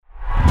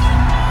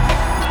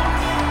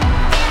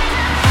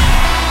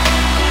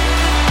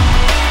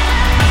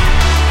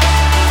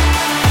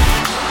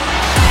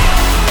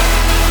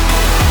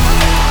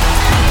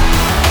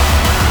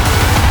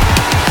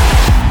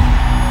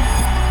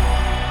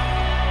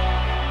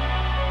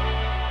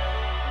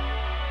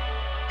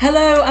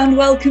Hello and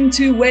welcome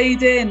to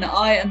Wade In.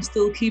 I am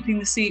still keeping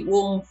the seat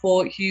warm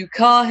for Hugh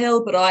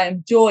Carhill, but I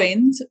am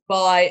joined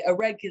by a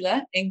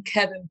regular in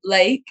Kevin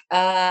Blake.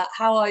 How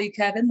are you,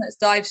 Kevin? Let's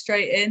dive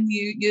straight in.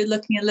 You're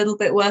looking a little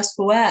bit worse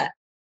for wear.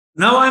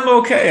 No, I'm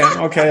okay.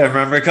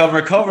 I'm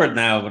recovered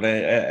now, but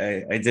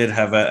I did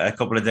have a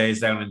couple of days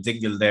down in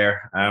Dingle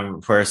there,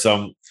 where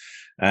some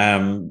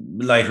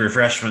light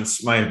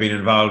refreshments might have been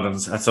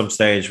involved at some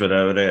stage with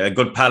a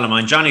good pal of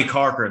mine, Johnny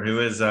Corcoran, who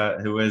is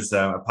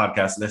a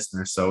podcast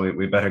listener. So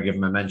we better give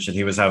him a mention.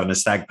 He was having a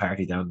stag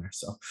party down there.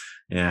 So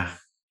yeah,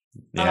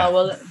 yeah.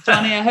 Well,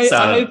 Johnny, I hope I So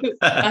hope it,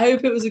 I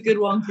hope it was a good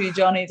one for you,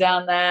 Johnny,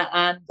 down there,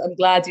 and I'm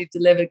glad you've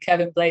delivered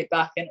Kevin Blake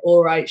back in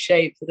all right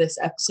shape for this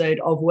episode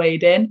of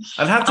Wade In.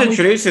 I'll have to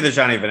introduce you to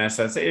Johnny,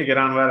 Vanessa. I'd say you get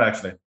on well,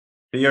 actually.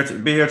 Be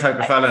your type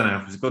of fella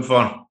now. It's good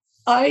fun.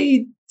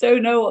 I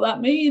don't know what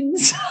that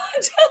means.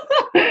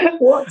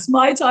 What's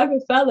my type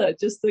of fella?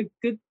 Just a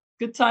good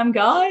time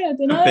guy? I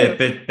don't know. A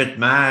bit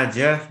mad,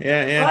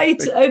 yeah.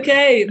 Right,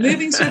 okay.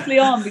 Moving swiftly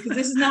on, because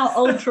this is now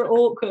ultra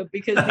awkward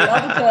because the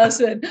other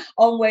person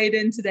on Wade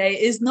In today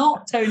is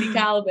not Tony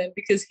Calvin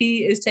because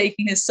he is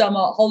taking his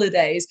summer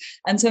holidays.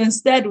 And so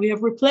instead we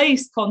have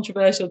replaced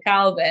controversial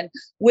Calvin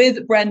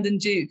with Brendan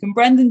Duke. And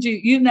Brendan Duke,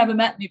 you've never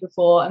met me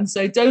before, and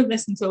so don't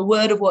listen to a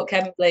word of what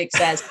Kevin Blake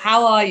says.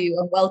 How are you?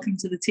 And welcome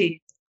to the team.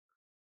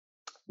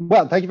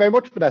 Well, thank you very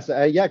much,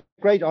 Vanessa. Yeah,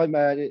 great. I'm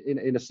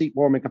in a seat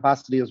warming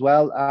capacity as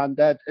well, and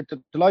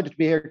delighted to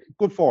be here.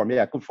 Good form,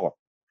 yeah, good form.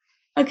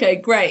 Okay,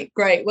 great.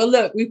 Well,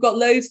 look, we've got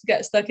loads to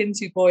get stuck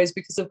into, boys,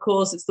 because, of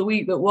course, it's the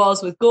week that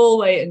was with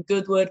Galway and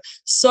Goodwood.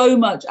 So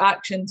much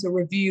action to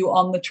review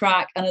on the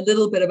track and a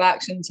little bit of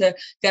action to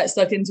get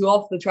stuck into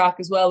off the track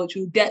as well, which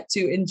we'll get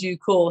to in due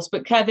course.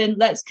 But, Kevin,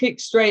 let's kick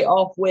straight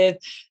off with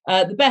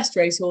the best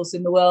racehorse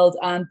in the world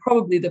and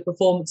probably the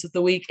performance of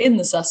the week in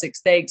the Sussex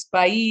Stakes.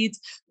 Baaeed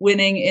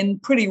winning in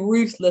pretty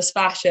ruthless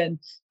fashion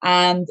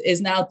and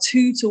is now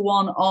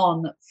 2-1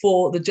 on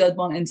for the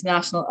Juddmonte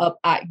International up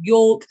at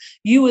York.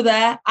 You were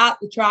there at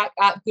the track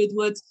at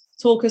Goodwood.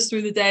 Talk us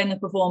through the day and the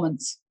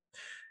performance.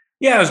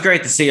 Yeah, it was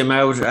great to see him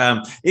out.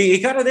 He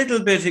got a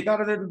little bit,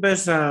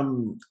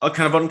 kind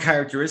of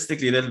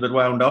uncharacteristically a little bit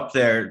wound up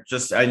there.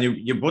 And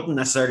you wouldn't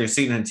necessarily have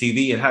seen it on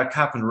TV. It had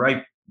happened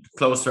right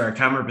close to our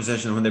camera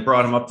position when they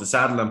brought him up to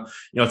saddle him.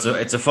 You know,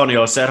 it's a funny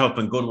old setup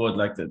in Goodwood.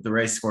 Like the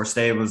race course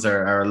stables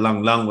are a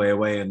long way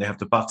away, and they have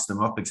to box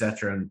them up,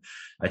 etc. And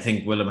I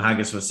think William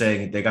Haggis was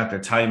saying they got their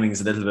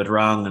timings a little bit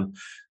wrong,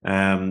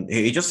 and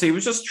he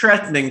was just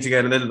threatening to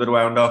get a little bit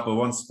wound up. But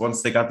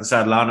once they got the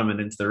saddle on him and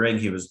into the ring,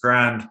 he was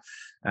grand.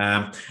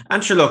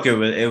 And sure, look,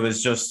 it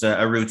was just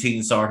a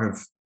routine sort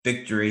of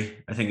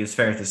victory. I think it's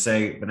fair to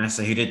say,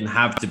 Vanessa, he didn't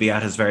have to be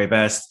at his very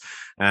best.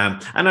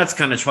 And that's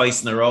kind of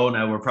twice in a row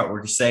now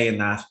we're saying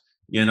that.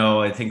 You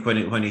know, I think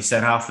when he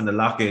set off in the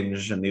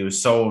Lock-Inge and he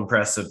was so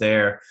impressive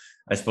there,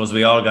 I suppose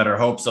we all got our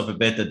hopes up a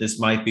bit that this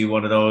might be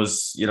one of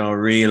those, you know,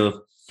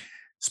 real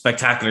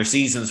spectacular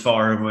seasons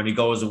for him when he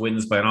goes and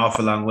wins by an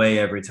awful long way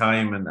every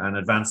time and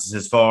advances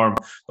his form.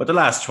 But the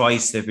last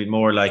twice they've been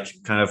more like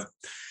kind of,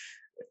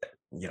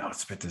 you know,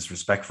 it's a bit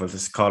disrespectful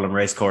to call them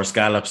racecourse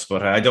gallops,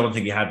 but I don't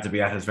think he had to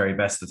be at his very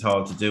best at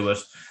all to do it.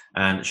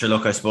 And sure,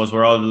 look, I suppose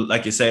we're all,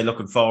 like you say,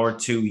 looking forward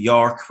to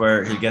York,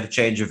 where he'll get a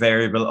change of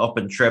variable up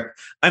and trip.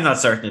 I'm not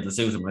certain it'll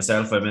suit him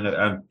myself. I'm in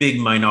a big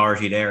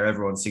minority there.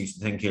 Everyone seems to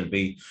think he'll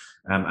be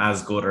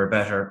as good or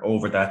better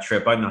over that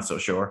trip. I'm not so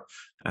sure.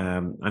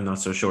 I'm not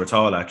so sure at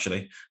all,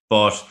 actually.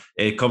 But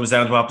it comes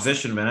down to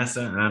opposition,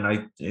 Vanessa,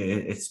 and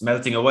it's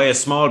melting away a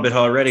small bit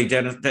already.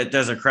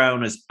 Desert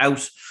Crown is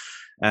out.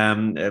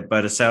 By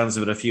the sounds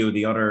of it, a few of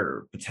the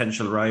other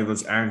potential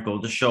rivals aren't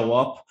going to show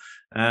up.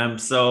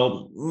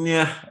 So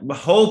yeah, we're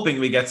hoping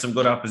we get some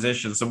good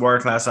opposition, some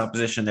world-class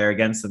opposition there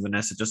against them,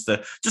 Vanessa, just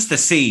to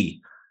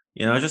see,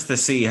 you know, just to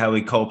see how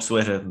he copes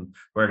with it and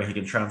whether he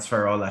can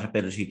transfer all that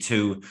ability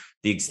to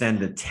the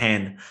extended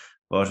 10.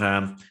 But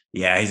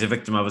yeah, he's a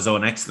victim of his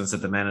own excellence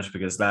at the minute,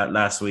 because that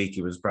last week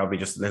he was probably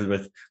just a little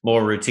bit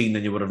more routine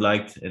than you would have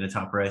liked in a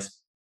top race.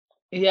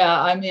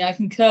 Yeah, I mean, I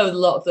concur with a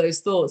lot of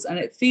those thoughts. And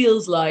it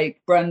feels like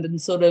Brendan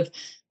sort of,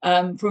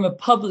 from a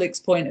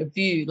public's point of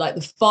view, like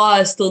the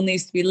fire still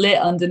needs to be lit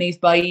underneath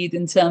Baaeed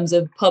in terms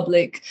of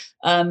public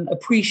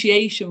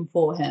appreciation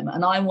for him.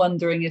 And I'm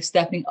wondering if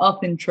stepping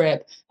up in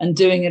trip and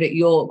doing it at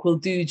York will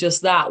do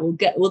just that.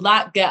 Will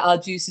that get our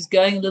juices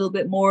going a little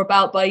bit more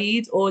about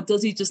Baaeed, or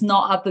does he just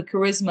not have the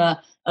charisma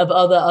of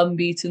other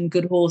unbeaten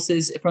good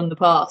horses from the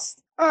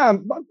past?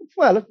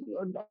 Well,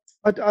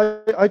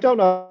 I don't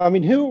know. I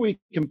mean, who are we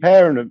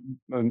comparing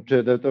him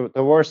to?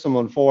 There were some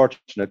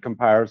unfortunate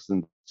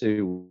comparisons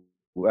to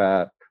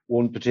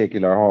one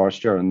particular horse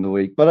during the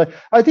week, but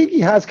I think he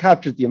has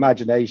captured the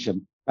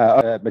imagination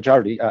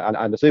majority,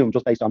 and assume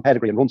just based on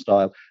pedigree and run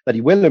style that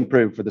he will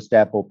improve for the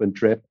step up and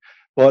trip.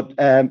 But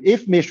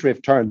if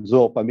Mishriff turns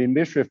up, I mean,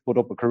 Mishriff put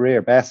up a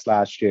career best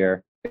last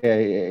year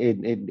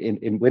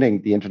in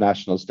winning the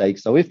international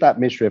stakes. So if that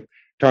Mishriff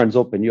turns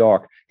up in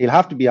York, he'll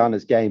have to be on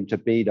his game to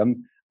beat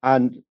him.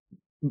 And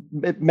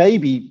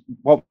maybe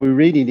what we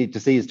really need to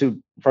see is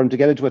for him to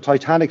get into a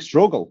titanic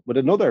struggle with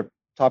another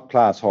top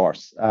class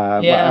horse.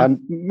 And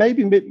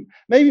maybe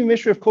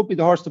Mishriff could be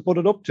the horse to put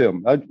it up to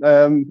him.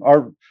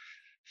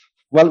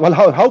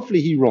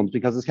 Hopefully he runs,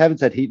 because as Kevin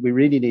said, we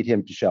really need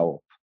him to show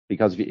up,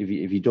 because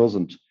if he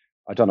doesn't,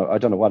 I don't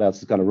know what else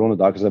is going to run it,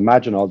 because I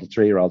imagine all the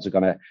 3-year-olds are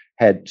going to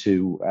head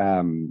to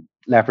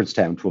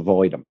Leopardstown to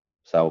avoid him.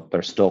 So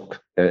they're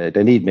stuck.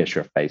 They need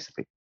Mishriff,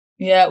 basically.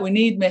 Yeah, we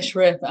need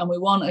Mishriff, and we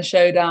want a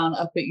showdown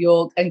up at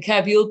York. And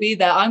Kev, you'll be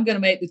there. I'm going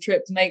to make the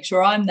trip to make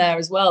sure I'm there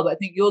as well, but I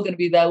think you're going to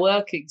be there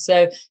working.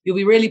 So you'll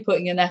be really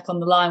putting your neck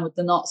on the line with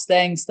the not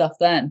staying stuff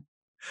then.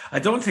 I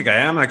don't think I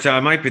am, actually. I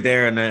might be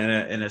there in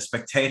a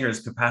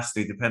spectator's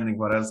capacity, depending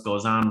what else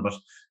goes on. But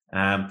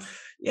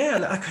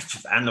yeah,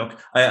 and look,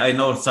 I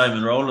know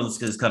Simon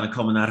Rowlands is kind of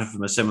coming at it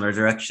from a similar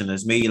direction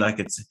as me. Like,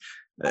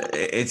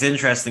 it's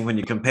interesting when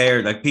you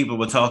compare. Like, people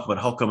will talk about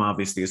Huckham,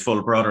 obviously, his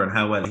full brother, and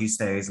how well he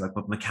stays. Like,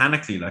 but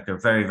mechanically, like, they're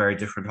very, very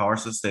different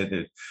horses.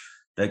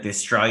 They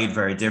stride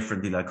very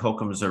differently. Like,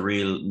 Huckham's a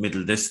real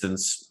middle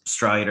distance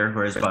strider,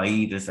 whereas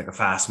Baaeed is like a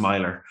fast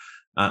miler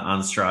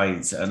on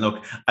strides. And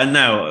look, and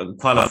now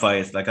qualify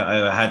it. Like,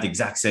 I had the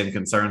exact same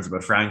concerns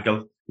about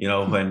Frankel,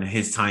 when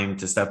his time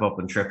to step up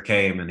and trip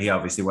came, and he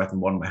obviously went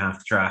and won by half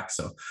the track.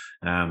 So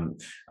I'm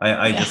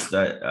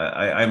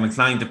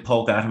inclined to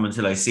poke at him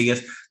until I see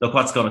it. Look,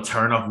 what's going to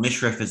turn up?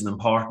 Mishriff is an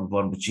important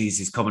one, but geez,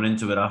 he's coming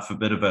into it off a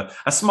bit of a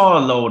small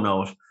low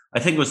note.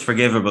 I think it was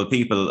forgivable.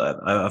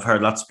 I've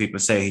heard lots of people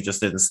say he just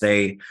didn't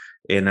stay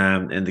in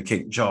the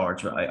King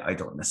George, but I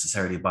don't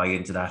necessarily buy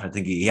into that. I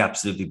think he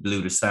absolutely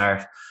blew the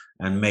start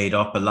and made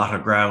up a lot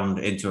of ground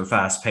into a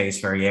fast pace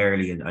very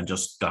early, and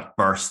just got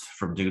burst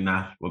from doing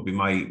that, would be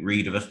my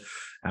read of it.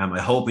 I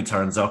hope he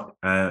turns up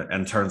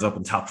in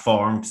top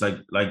form, because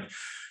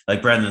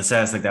like Brendan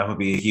says, like, that would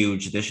be a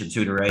huge addition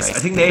to the race. I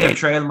think Native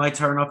Trail might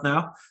turn up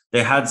now.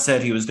 They had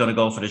said he was going to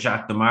go for the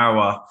Jacques de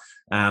Marois,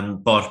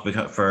 but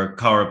because for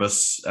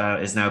Corobus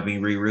is now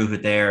being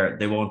rerouted there,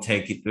 they won't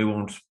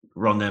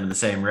run them in the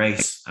same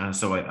race.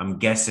 So I'm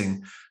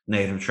guessing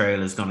Native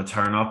Trail is going to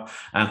turn up.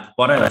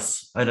 What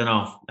else? I don't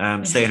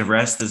know. State of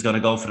Rest is going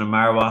to go for the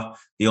Marois.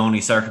 The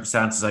only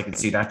circumstances I can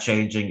see that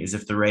changing is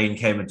if the rain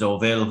came at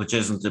Deauville, which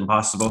isn't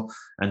impossible,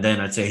 and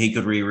then I'd say he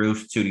could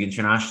reroute to the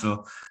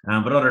International.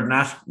 But other than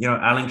that,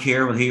 Alan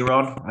Keir, will he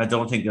run? I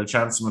don't think they'll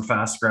chance him on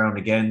fast ground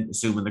again,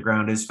 assuming the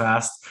ground is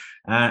fast.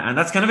 And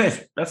that's kind of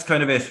it. That's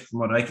kind of it from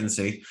what I can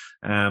see.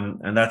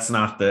 And that's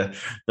not the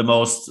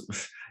most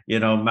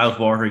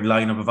mouth-watering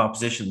lineup of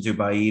opposition to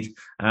Baaeed.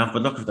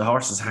 But look, if the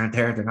horses aren't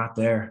there, they're not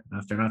there.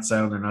 If they're not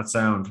sound, they're not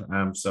sound.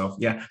 So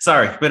yeah,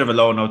 sorry, bit of a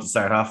low note to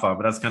start off on,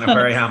 but that's kind of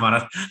where I am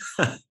on it.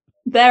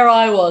 There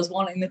I was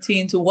wanting the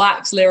team to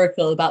wax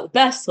lyrical about the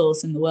best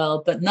horse in the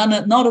world, but not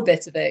a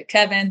bit of it.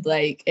 Kevin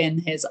Blake, in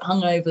his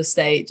hungover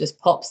state, just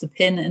pops the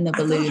pin in the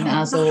balloon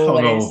as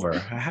always.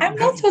 I'm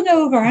not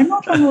hungover.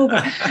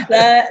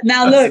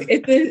 Now look,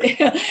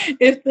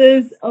 if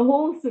there's a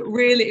horse that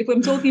really, if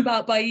I'm talking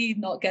about Baaeed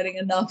not getting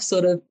enough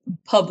sort of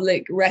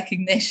public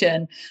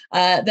recognition,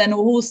 then a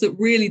horse that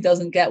really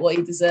doesn't get what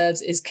he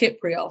deserves is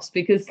Kyprios,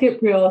 because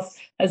Kyprios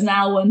has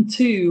now won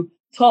 2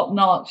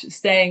 top-notch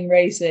staying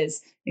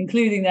races,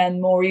 including then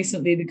more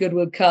recently the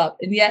Goodwood Cup.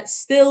 And yet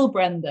still,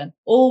 Brendan,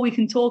 all we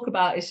can talk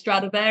about is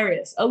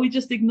Stradivarius. Are we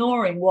just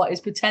ignoring what is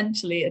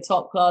potentially a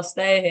top-class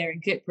stayer here in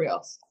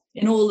Kyprios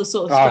in all the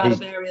sort of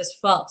Stradivarius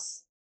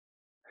fuss?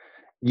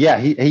 Yeah,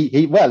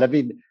 he well, I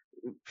mean,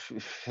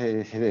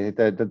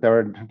 there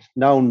are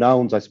known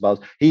knowns, I suppose.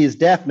 He is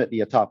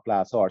definitely a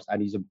top-class horse,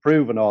 and he's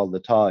improving all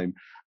the time.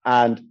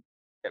 And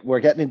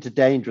we're getting into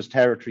dangerous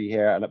territory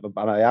here, and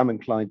I am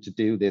inclined to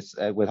do this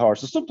with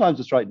horses. Sometimes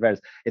it's right and various.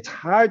 It's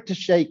hard to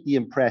shake the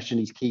impression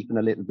he's keeping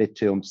a little bit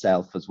to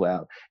himself as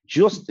well.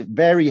 Just a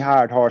very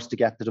hard horse to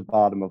get to the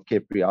bottom of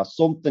Kyprios.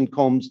 Something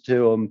comes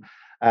to him,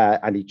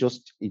 and he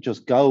just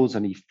goes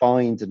and he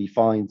finds and he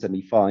finds and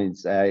he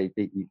finds.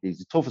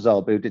 He's tough as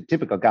all boot.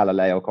 Typical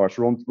Galileo, of course,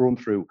 run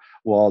through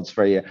walls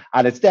for you,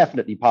 and it's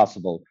definitely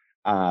possible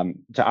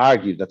to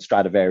argue that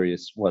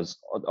Stradivarius was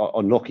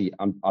unlucky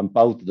on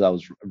both of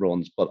those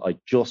runs, but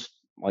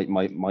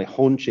my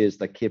hunch is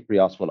that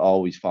Kyprios will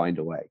always find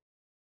a way.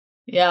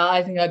 Yeah,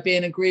 I think I'd be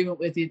in agreement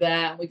with you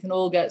there. We can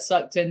all get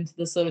sucked into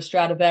the sort of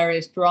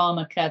Stradivarius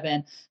drama,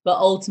 Kevin, but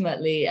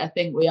ultimately I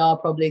think we are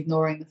probably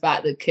ignoring the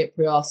fact that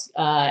Kyprios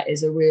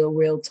is a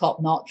real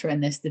top-notcher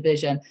in this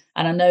division.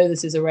 And I know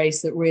this is a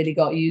race that really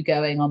got you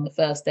going on the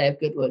first day of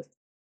Goodwood.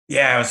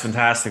 Yeah, it was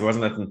fantastic,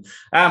 wasn't it?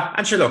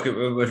 And sure, look,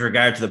 with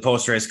regard to the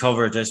post-race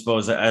coverage, I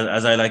suppose,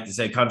 as I like to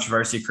say,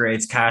 controversy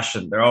creates cash,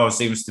 and there always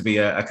seems to be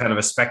a kind of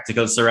a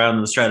spectacle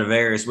surrounding the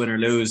Stradivarius, win or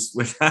lose,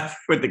 with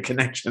the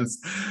connections,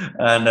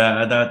 and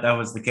that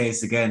was the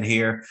case again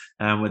here,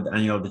 with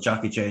the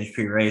jockey change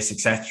pre-race,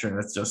 etc.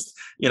 It's just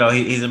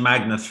he's a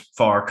magnet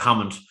for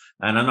comment.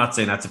 And I'm not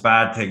saying that's a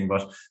bad thing,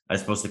 but I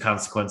suppose the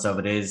consequence of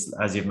it is,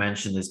 as you've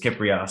mentioned, is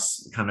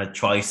Kyprios kind of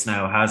twice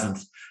now hasn't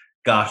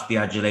got the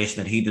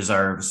adulation that he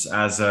deserves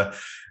as a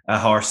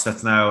horse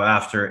that's now,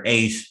 after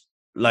 8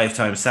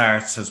 lifetime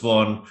starts, has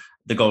won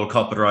the Gold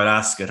Cup at Royal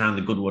Ascot and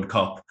the Goodwood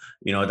Cup.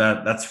 You know,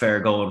 that's fair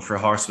going for a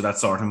horse with that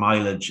sort of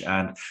mileage.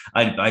 And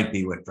I'd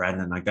be with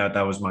Brendan. Like that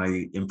was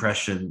my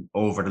impression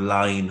over the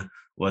line,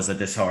 was that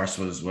this horse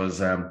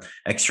was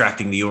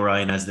extracting the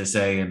urine, as they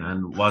say,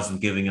 and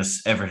wasn't giving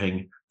us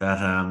everything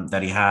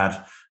that he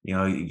had. You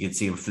know, you could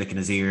see him flicking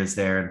his ears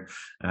there.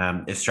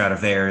 And if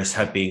Stradivarius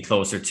had been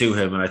closer to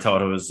him, and I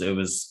thought it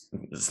was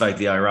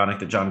slightly ironic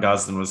that John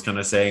Gosden was kind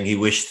of saying he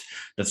wished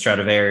that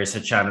Stradivarius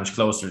had challenged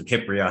closer to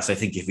Kyprios. I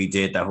think if he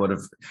did, that would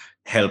have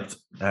helped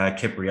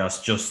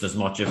Kyprios just as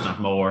much, if not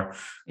more,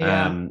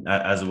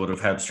 as it would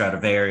have helped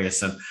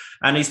Stradivarius.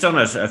 And he's done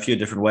it a few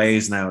different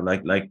ways now.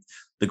 Like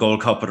the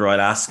Gold Cup at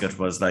Royal Ascot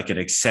was like an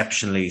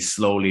exceptionally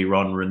slowly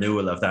run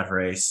renewal of that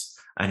race,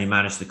 and he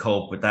managed to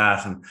cope with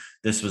that. And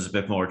this was a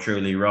bit more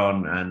truly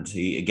run, and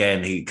he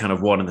kind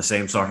of won in the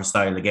same sort of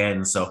style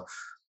again. So,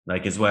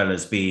 like, as well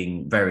as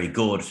being very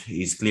good,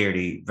 he's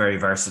clearly very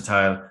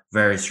versatile,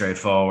 very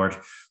straightforward,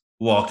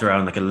 walked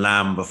around like a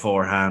lamb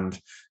beforehand.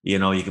 You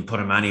know, you can put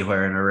him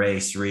anywhere in a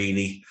race,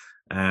 really.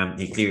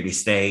 He clearly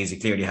stays. He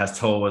clearly has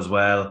toe as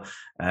well.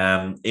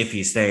 If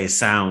he stays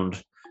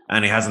sound,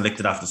 and he hasn't licked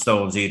it off the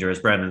stones either, as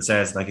Brendan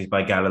says. Like, he's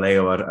by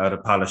Galileo out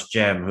of Polished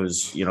Gem,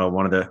 who's, you know,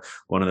 one of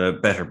the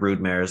better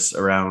broodmares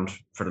around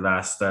for the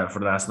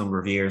last number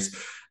of years.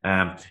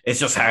 It's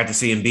just hard to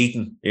see him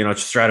beaten. You know,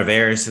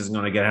 Stradivarius isn't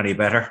going to get any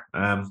better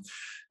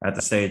at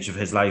the stage of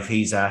his life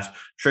he's at.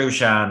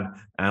 Trushan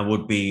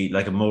would be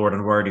like a more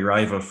than worthy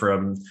rival for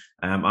him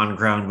on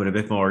ground with a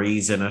bit more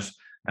ease in it.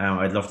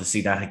 I'd love to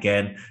see that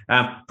again.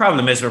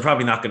 Problem is, we're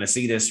probably not going to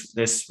see this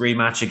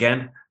rematch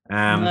again.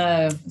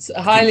 No, it's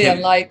highly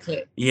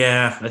unlikely.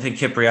 Yeah, I think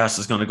Kyprios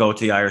is going to go to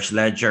the Irish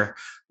Ledger,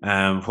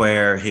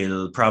 where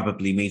he'll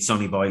probably meet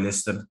Sonny Boy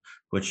Liston,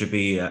 which should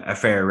be a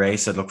fair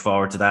race. I'd look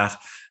forward to that.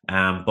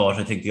 But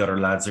I think the other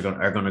lads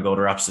are going to go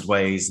their opposite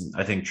ways. And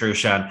I think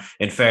Trushan,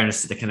 in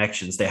fairness to the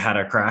connections, they had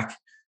a crack.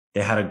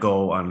 They had a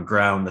go on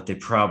ground that they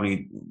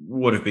probably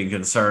would have been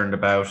concerned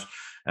about.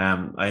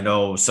 I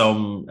know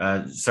some,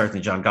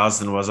 certainly John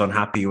Gosden was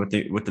unhappy with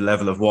the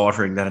level of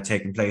watering that had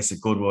taken place at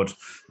Goodwood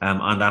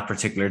on that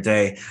particular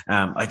day.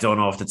 I don't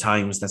know if the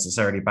times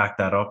necessarily backed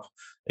that up.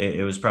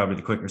 It was probably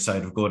the quicker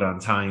side of good on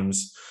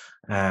times.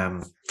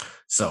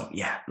 So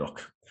yeah,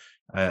 look,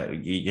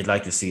 you'd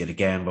like to see it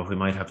again, but we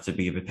might have to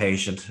be a bit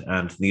patient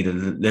and need a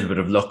little bit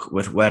of luck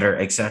with weather,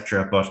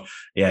 etc. But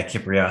yeah,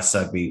 Kyprios,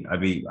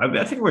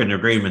 I think we're in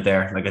agreement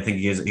there. Like, I think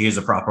he is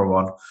a proper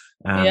one.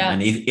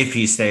 And if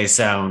he stays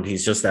sound,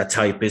 he's just that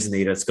type, isn't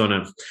he? That's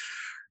gonna.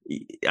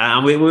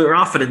 And we're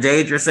often in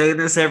danger saying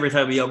this every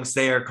time a young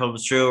stayer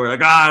comes through. We're like,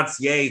 it's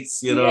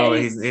Yates. You know,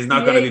 he's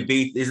not going to be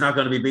beat. He's not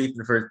going to be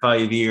beaten for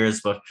 5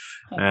 years, but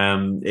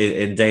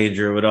in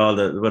danger with all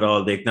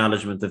the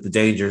acknowledgement of the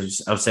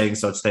dangers of saying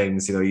such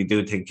things. You know, you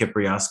do think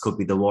Kyprios could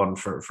be the one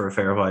for a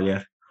fair while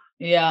yet.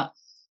 Yeah.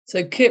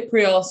 So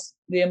Kyprios,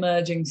 the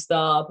emerging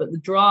star, but the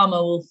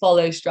drama will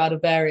follow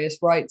Stradivarius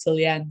right till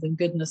the end, and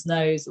goodness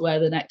knows where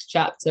the next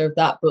chapter of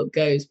that book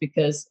goes,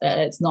 because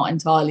it's not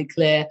entirely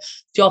clear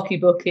jockey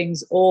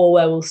bookings or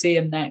where we'll see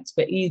him next.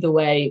 But either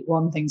way,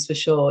 one thing's for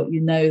sure,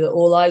 you know that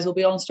all eyes will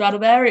be on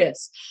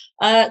Stradivarius.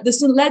 The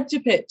St.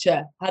 Ledger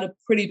picture had a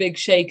pretty big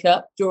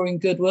shake-up during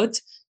Goodwood,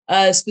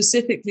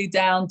 specifically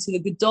down to the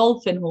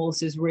Godolphin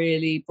horses,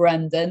 really,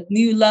 Brendan.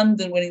 New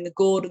London winning the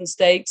Gordon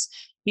Stakes.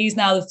 He's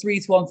now the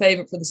 3-1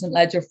 favourite for the St.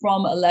 Ledger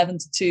from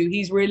 11-2.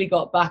 He's really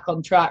got back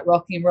on track,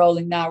 rocking and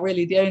rolling now.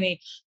 Really, the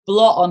only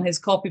blot on his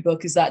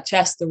copybook is that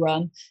Chester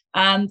run.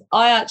 And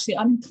I'm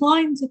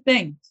inclined to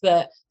think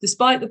that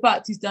despite the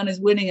fact he's done his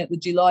winning at the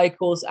July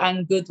course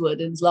and Goodwood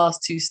in his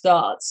last two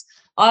starts,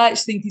 I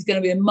actually think he's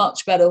going to be a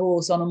much better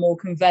horse on a more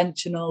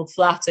conventional,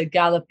 flatter,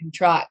 galloping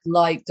track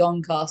like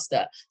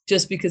Doncaster,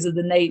 just because of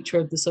the nature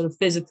of the sort of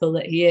physical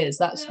that he is.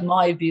 That's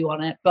my view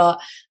on it.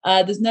 But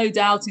there's no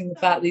doubting the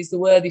fact that he's the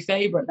worthy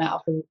favourite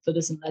now for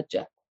the St.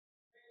 Ledger.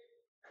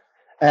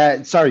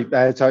 Sorry,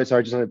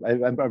 just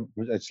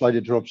a slight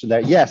interruption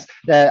there. Yes,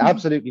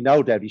 absolutely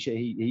no doubt.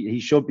 He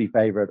should be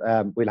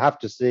favourite. We'll have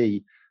to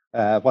see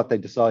what they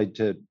decide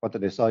to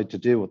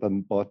do with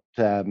him. But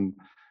I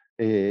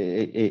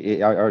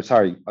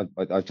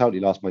totally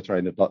lost my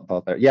train of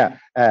thought there. Yeah,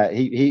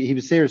 he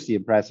was seriously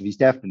impressive. He's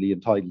definitely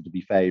entitled to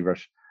be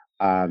favourite,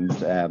 and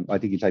I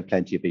think he's had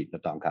plenty of beating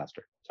at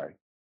Doncaster. Sorry.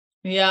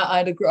 Yeah,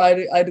 I'd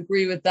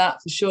agree with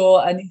that for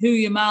sure. And Hu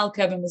Yamal,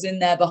 Kevin, was in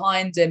there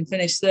behind him,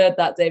 finished third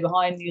that day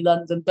behind New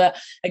London. But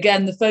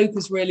again, the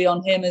focus really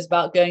on him is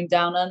about going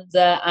down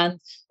under, and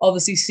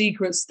obviously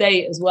Secret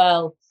State as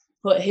well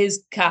put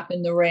his cap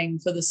in the ring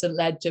for the St.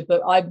 Ledger.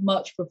 But I'd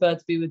much prefer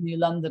to be with New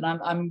London.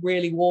 I'm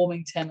really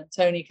warming to him. And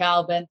Tony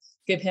Calvin,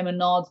 give him a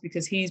nod,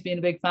 because he's been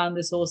a big fan of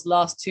this horse the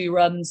last two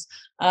runs.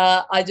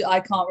 I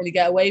can't really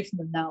get away from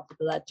him now for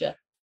the Ledger.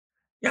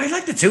 Yeah, I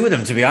like the two of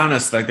them, to be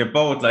honest. Like, they're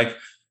both like,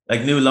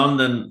 like New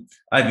London,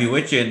 I'd be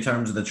with you in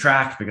terms of the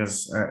track,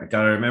 because I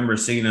remember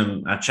seeing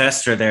him at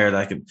Chester there.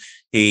 Like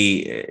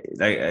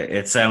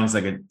it sounds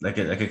like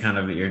a kind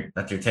of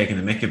that you're taking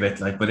the mick a bit.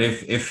 Like, but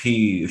if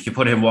you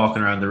put him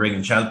walking around the ring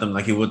in Cheltenham,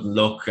 like he wouldn't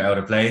look out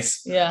of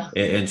place. Yeah.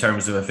 In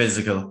terms of a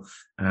physical,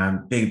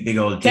 big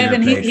old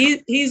Kevin.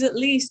 He's at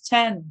least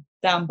 10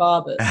 Dan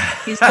Barbers.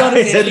 He's got to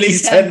be at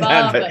least 10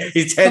 Barbers.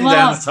 He's 10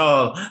 Dan's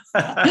tall.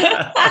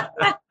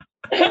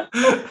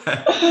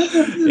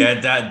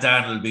 Yeah,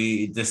 Dan will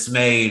be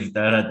dismayed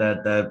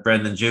that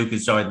Brendan Duke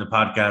is joining the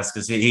podcast,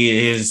 because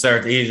he's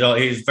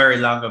very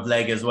long of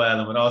leg as well,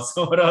 and would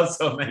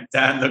also make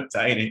Dan look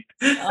tiny.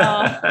 We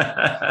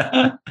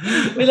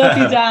love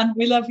you, Dan.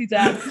 We love you,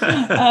 Dan.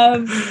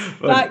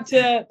 Back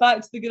to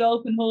the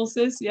Godolphin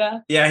horses.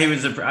 Yeah,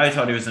 I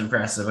thought he was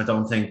impressive. I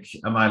don't think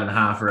a mile and a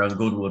half around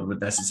Goodwood would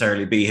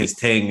necessarily be his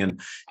thing, and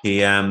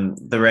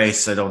the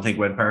race I don't think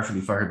went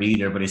perfectly for him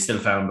either, but he still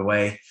found a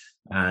way.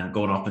 And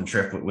going up and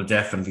trip will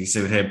definitely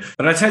suit him.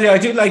 But I tell you, I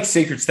do like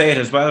Secret State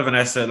as well,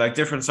 Vanessa. Like,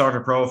 different sort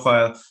of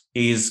profile.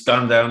 He's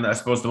gone down, I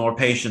suppose, the more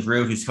patient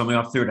route. He's coming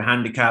up through the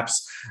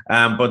handicaps.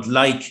 But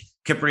like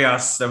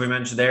Kyprios that we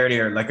mentioned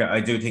earlier, like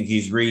I do think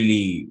he's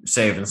really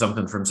saving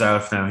something for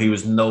himself now. He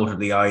was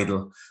notably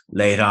idle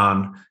late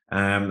on.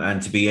 And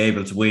to be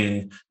able to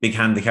win big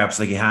handicaps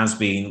like he has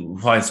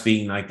been, whilst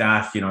being like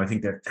that, I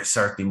think that there's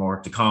certainly more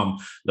to come.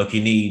 Look,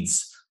 he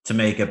needs to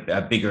make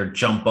a bigger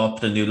jump up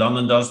than New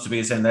London does to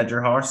be a St.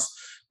 Leger horse.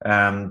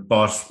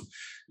 But,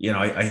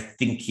 I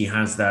think he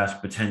has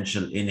that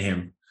potential in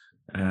him.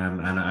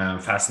 And I'm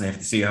fascinated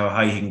to see how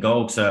high he can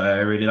go, because I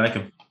really like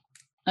him.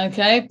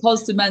 Okay,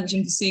 positive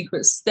mention for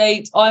Secret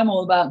State. I'm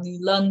all about New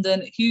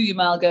London. Hugh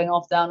Yamal going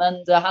off down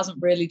under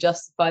hasn't really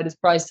justified his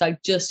price tag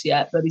just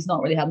yet, but he's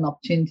not really had an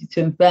opportunity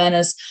to, in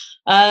fairness.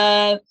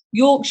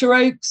 Yorkshire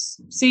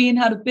Oaks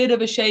had a bit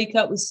of a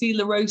shake-up with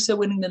Sela Rosa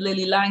winning the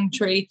Lily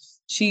Langtree.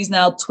 She's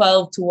now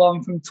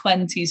 12-1 from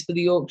 20s for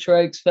the Yorkshire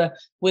Oaks for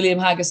William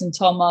Haggis and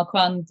Tom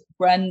Marquand.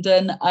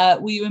 Brendan,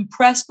 were you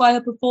impressed by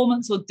her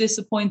performance or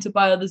disappointed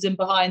by others in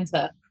behind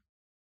her?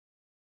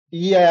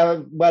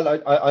 Yeah,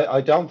 well, I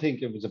don't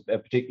think it was a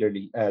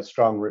particularly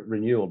strong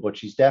renewal, but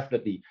she's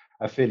definitely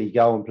a filly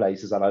going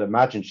places, and I'd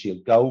imagine she'll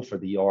go for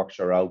the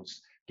Yorkshire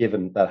Oaks,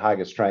 given that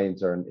Haggis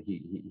trains her and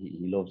he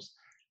loves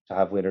to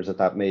have winners at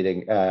that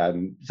meeting.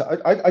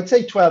 So I'd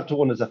say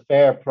 12-1 is a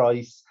fair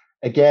price.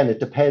 Again, it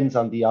depends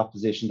on the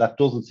opposition. That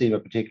doesn't seem a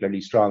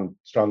particularly strong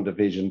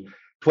division.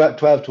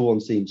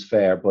 12-1 seems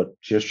fair, but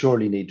she'll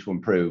surely need to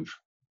improve.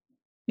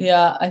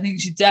 Yeah, I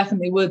think she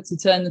definitely would, to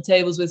turn the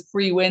tables with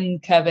Free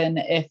Wind, Kevin,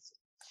 if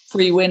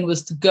Free Wind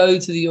was to go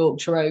to the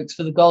Yorkshire Oaks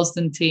for the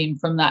Gosden team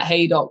from that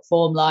Haydock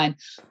form line.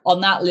 On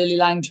that Lily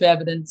Langtree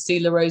evidence,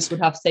 Sela Rose would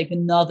have to take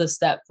another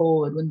step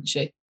forward, wouldn't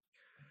she?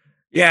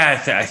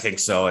 Yeah, I think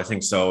so.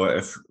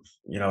 If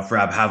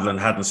Rab Havlin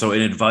hadn't so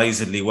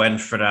inadvisedly went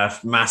for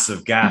that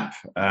massive gap,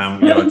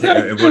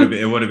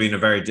 it would have been a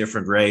very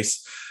different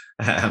race.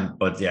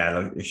 But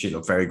yeah, she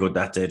looked very good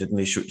that day,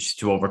 didn't she,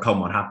 to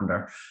overcome what happened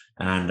there.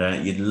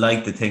 And you'd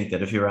like to think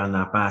that if you ran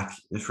that back,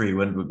 the Free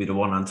Wind would be the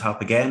one on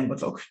top again.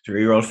 But look,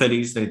 3-year-old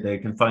fillies, they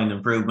can find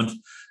improvement.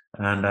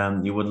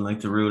 And you wouldn't like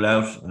to rule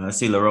out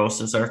Sela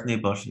Rosa, certainly.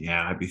 But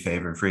yeah, I'd be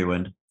favouring Free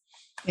Wind.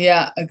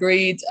 Yeah,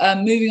 agreed.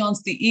 Moving on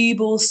to the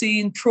Ebor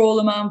scene,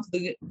 Trawlerman for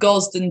the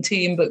Gosden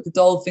team, but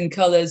Godolphin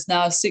colours,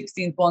 now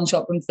 16th one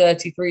shot from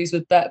 33s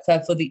with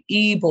Betfair for the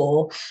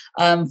Ebor,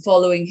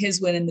 following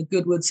his win in the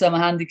Goodwood Summer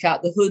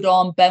Handicap. The hood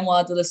on,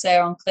 Benoit de la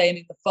Serre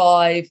claiming the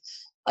 5.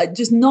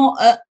 Just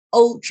not an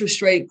ultra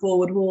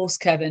straightforward horse,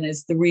 Kevin,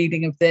 is the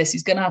reading of this.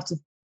 He's going to have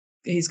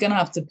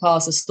to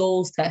pass a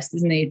stalls test,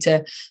 isn't he,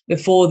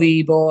 before the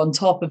Ebor, on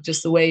top of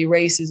just the way he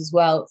races as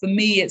well. For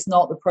me, it's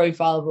not the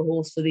profile of a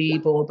horse for the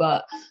Ebor,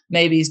 but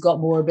maybe he's got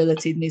more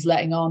ability than he's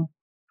letting on.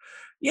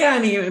 Yeah,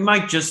 and he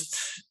might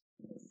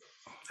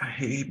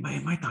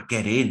not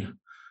get in.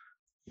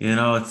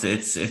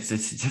 It's a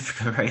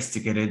difficult race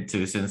to get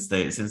into since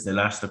they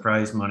lashed the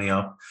prize money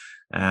up,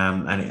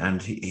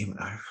 and he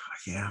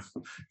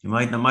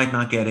might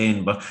not get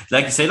in. But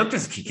like you say, look,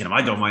 there's a kink in him.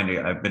 I don't mind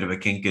a bit of a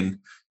kink in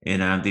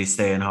these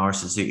staying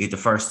horses. The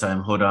first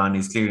time hood on,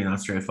 he's clearly not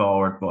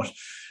straightforward, but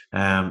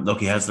look,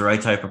 he has the right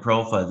type of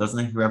profile, doesn't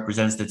he? He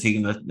represents the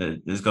team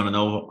that is going to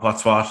know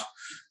what's what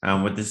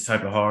with this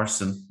type of horse.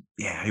 And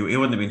yeah, he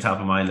wouldn't have been top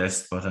of my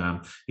list, but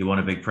he won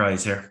a big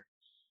prize here.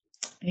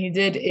 He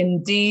did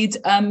indeed.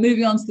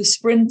 Moving on to the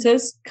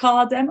sprinters,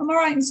 Cardem. Am I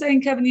right in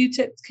saying, Kevin, you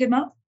tipped him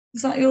up?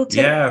 Is that your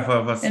tip? Yeah,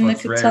 well, the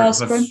Qatar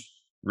sprint?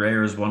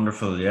 Rare is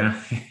wonderful,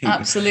 yeah.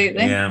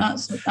 Absolutely. Yeah.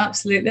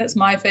 Absolutely. That's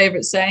my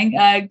favourite saying.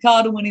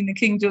 Cardem winning the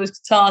King George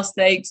Qatar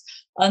Stakes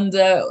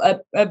under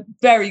a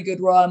very good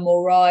Ryan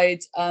Moore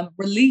ride.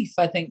 Relief,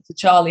 I think, for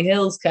Charlie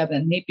Hills,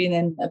 Kevin. He'd been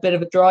in a bit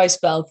of a dry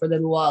spell for a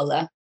little while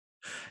there.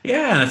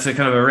 Yeah, and it's a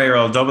kind of a rare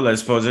old double, I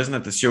suppose, isn't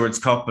it? The Stewards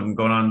Cup and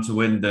going on to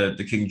win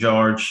the King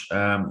George,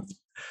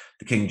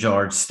 the King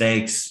George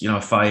Stakes,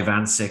 5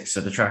 and 6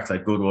 at a track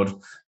like Goodwood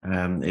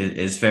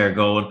is fair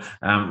going.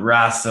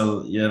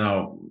 Russell,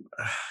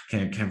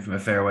 came from a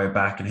fair way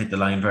back and hit the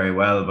line very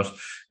well. But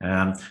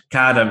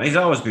Cadam, he's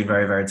always been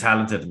very, very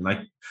talented, and like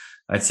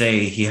I'd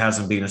say he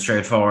hasn't been a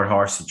straightforward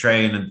horse to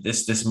train. And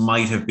this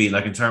might have been,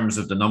 like, in terms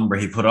of the number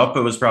he put up,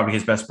 it was probably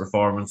his best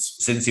performance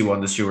since he won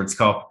the Stewards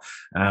Cup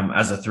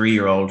as a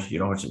 3-year-old, you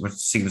know, which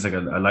seems like a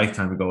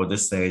lifetime ago at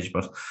this stage.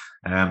 But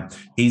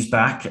he's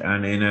back,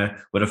 and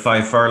with a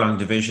 5 furlong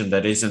division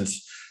that isn't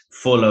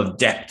full of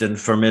depth and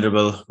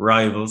formidable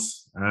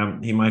rivals,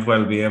 he might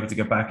well be able to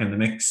get back in the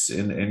mix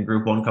in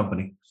Group 1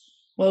 company.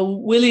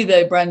 Well, will he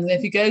though, Brendan?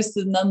 If he goes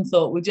to the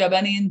Nunthorpe, would you have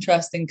any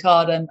interest in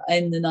Carden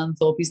in the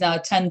Nunthorpe? He's now a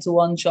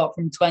 10-1 shot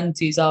from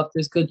 20s after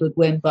his Goodwood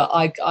win, but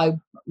I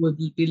would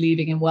be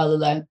leaving him well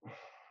alone.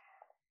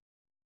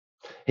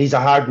 He's a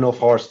hard enough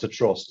horse to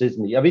trust,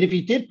 isn't he? I mean, if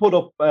he did put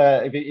up,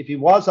 if he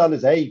was on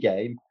his A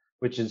game,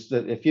 which is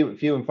a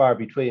few and far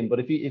between, but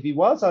if he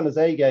was on his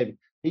A game,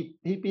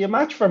 he'd be a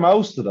match for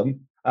most of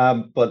them.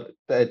 But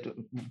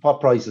what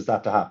price is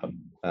that to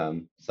happen?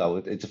 So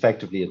it's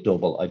effectively a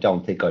double. I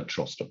don't think I'd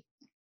trust him.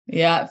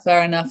 Yeah,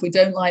 fair enough. We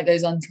don't like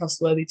those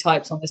untrustworthy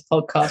types on this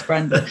podcast,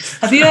 Brendan.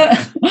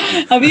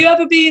 Have you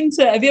ever been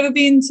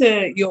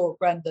to York,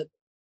 Brendan?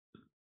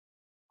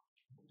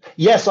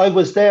 Yes, I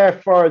was there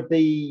for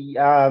the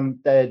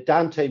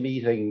Dante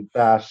meeting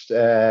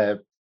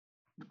that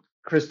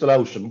Crystal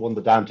Ocean won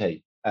the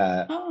Dante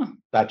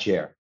that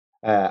year.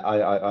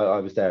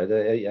 I was there.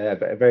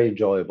 Very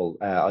enjoyable.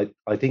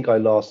 I think I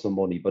lost some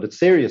money, but it's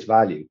serious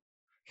value.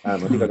 I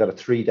think I got a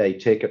 3-day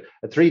ticket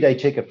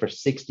for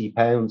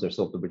 £60 or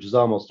something, which is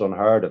almost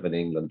unheard of in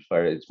England,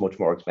 where it's much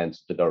more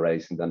expensive to go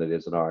racing than it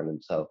is in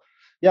Ireland. So,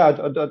 yeah,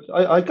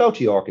 I'd go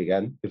to York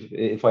again.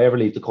 If I ever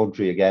leave the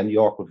country again,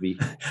 York would be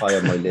high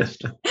on my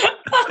list.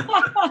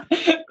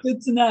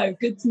 Good to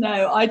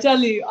know. I tell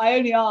you, I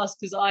only ask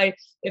because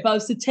if I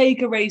was to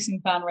take a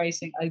racing fan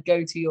racing, I'd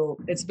go to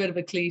York. It's a bit of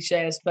a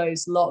cliche, I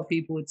suppose. A lot of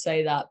people would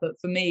say that,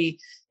 but for me,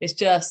 it's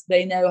just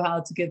they know how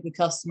to give the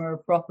customer a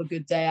proper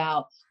good day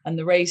out. And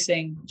the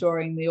racing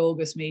during the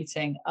August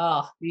meeting,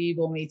 the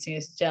Ebor meeting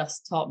is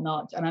just top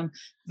notch. And I'm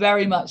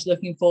very much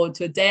looking forward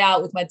to a day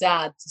out with my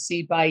dad to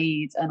see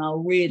Baaeed, and I'll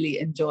really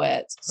enjoy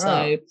it.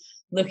 So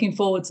looking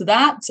forward to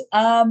that.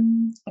 I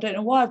don't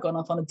know why I've gone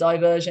off on a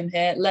diversion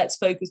here. Let's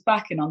focus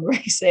back in on the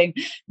racing.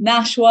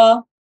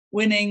 Nashwa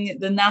winning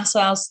the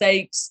Nassau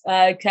Stakes,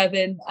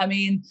 Kevin. I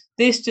mean,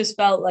 this just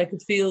felt like a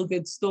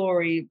feel-good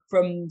story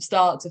from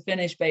start to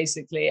finish,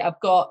 basically.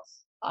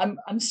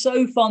 I'm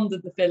so fond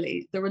of the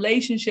filly. The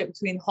relationship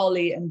between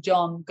Holly and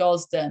John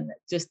Gosden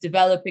just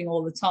developing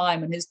all the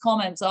time, and his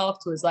comments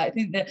afterwards. Like, I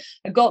think that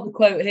I got the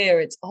quote here.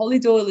 It's Holly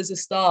Doyle is a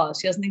star.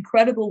 She has an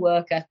incredible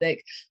work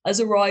ethic. As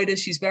a rider,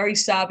 she's very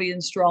savvy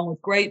and strong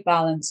with great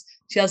balance.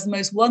 She has the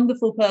most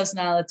wonderful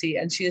personality,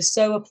 and she is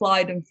so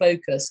applied and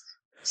focused.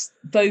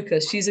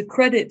 She's a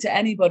credit to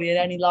anybody in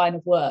any line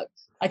of work.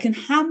 I can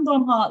hand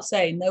on heart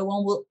say no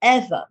one will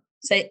ever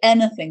say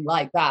anything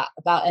like that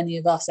about any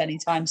of us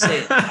anytime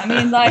soon. I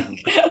mean,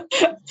 like,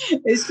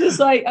 it's just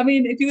like, I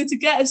mean, if you were to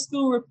get a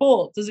school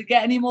report, does it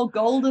get any more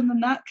golden than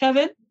that,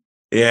 Kevin?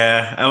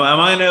 Yeah. Am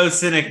I no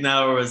cynic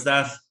now, or is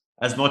that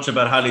as much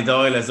about Holly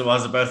Doyle as it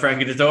was about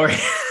Frankie Dettori?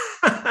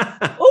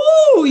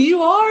 Oh,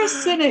 you are a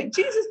cynic.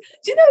 Jesus.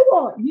 Do you know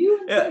what?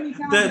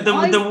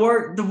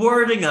 The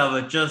wording of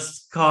it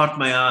just caught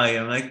my eye.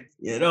 I'm like,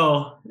 you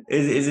know,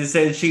 is it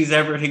saying she's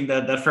everything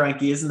that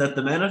Frankie isn't at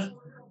the minute?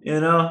 You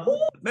know,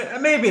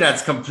 maybe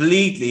that's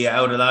completely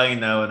out of line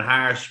now and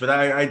harsh, but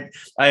I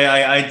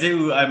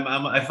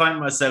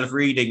find myself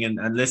reading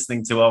and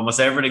listening to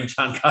almost everything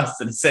John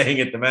Gosden is saying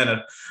at the minute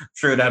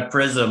through that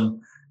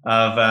prism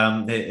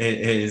of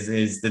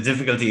the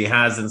difficulty he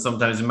has in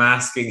sometimes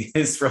masking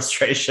his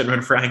frustration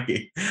with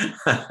Frankie.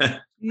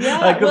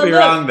 Yeah, I could be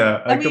wrong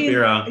though. I could be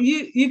wrong.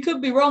 You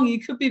could be wrong. You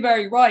could be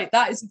very right.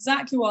 That is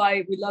exactly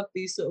why we love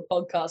these sort of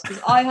podcasts, because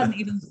I hadn't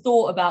even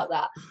thought about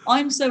that.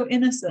 I'm so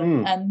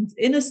innocent, and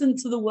innocent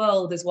to the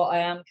world is what I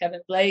am,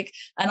 Kevin Blake.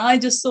 And I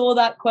just saw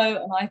that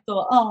quote and I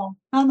thought, oh,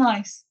 how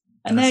nice.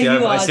 And there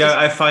you are.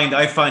 I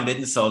find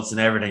insults in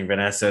everything,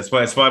 Vanessa. It's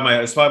why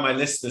my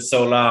list is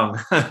so long.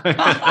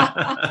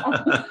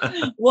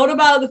 What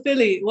about the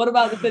filly? What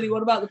about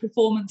the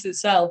performance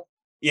itself?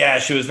 Yeah,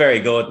 she was very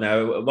good.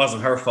 Now, it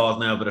wasn't her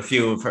fault now, but a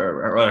few of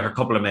her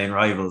couple of main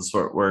rivals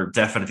were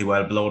definitely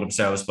well below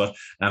themselves. But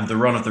the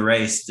run of the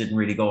race didn't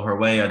really go her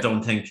way. I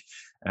don't think,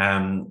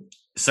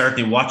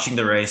 certainly watching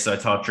the race, I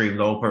thought Dream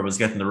Loper was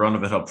getting the run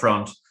of it up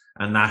front,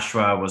 and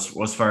Nashwa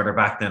was further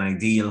back than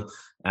ideal.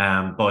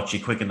 But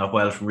she quickened up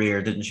well from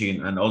rear, didn't she?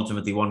 And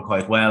ultimately won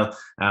quite well.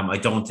 I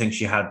don't think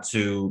she had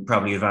to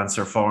probably advance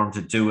her form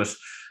to do it.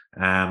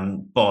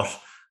 But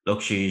look,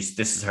 this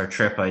is her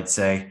trip, I'd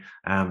say.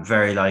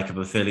 Very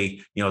likeable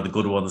filly. You know, the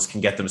good ones can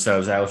get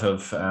themselves out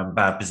of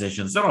bad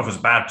positions. I don't know if it's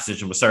a bad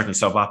position, but certainly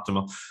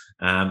suboptimal.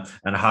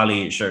 And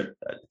Holly, sure,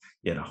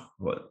 you know,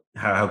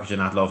 how could you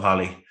not love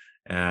Holly?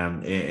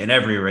 In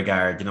every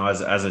regard, you know,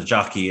 as a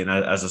jockey and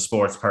as a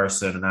sports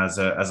person and as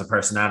a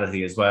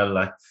personality as well.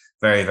 Like,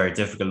 very, very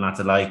difficult not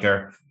to like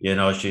her. You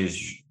know,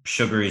 she's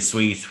sugary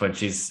sweet when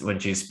she's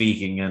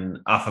speaking and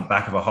off the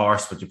back of a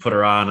horse, but you put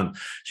her on and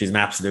she's an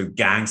absolute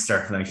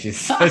gangster. Like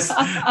she's just,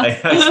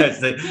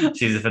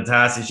 she's a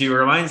fantastic. She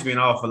reminds me an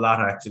awful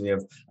lot actually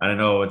of, and I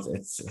know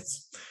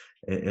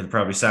it'll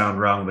probably sound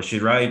wrong, but she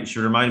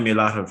remind me a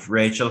lot of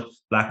Rachel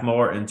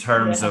Blackmore in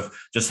terms of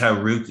just how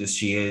ruthless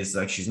she is.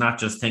 Like she's not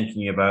just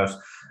thinking about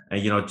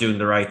doing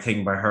the right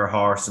thing by her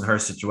horse and her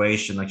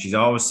situation. Like she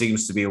always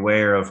seems to be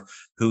aware of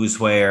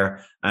who's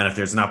where, and if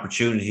there's an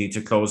opportunity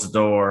to close the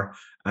door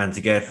and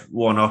to get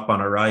one up on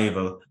a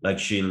rival, like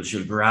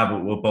she'll grab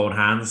it with both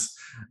hands.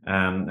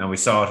 And we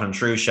saw it on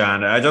Trusha.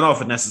 And I don't know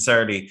if it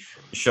necessarily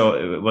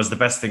it was the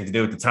best thing to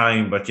do at the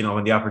time, but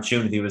when the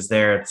opportunity was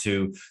there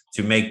to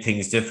make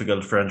things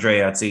difficult for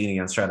Andrea Azzini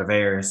and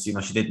Stradivarius,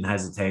 she didn't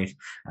hesitate.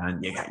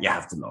 And you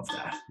have to love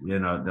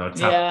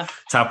that.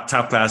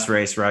 Top class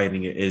race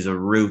riding is a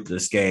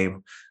ruthless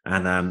game.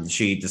 And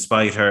she,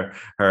 despite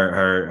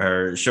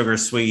her sugar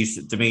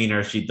sweet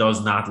demeanor, she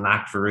does not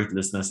lack for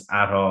ruthlessness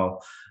at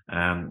all.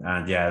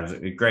 And yeah,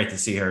 it was great to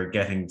see her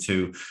getting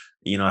to,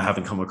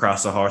 having come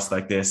across a horse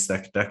like this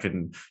that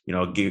can,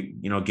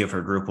 give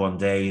her Group 1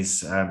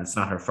 days. It's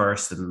not her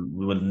first; it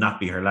will not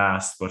be her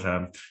last.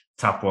 But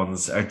top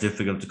ones are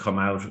difficult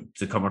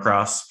to come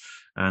across,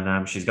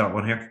 and she's got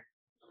one here.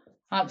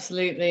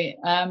 Absolutely,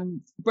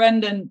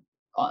 Brendan,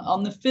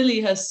 on the filly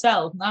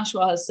herself,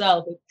 Nashwa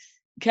herself.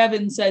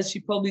 Kevin says she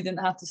probably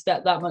didn't have to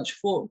step that much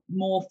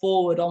more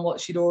forward on what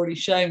she'd already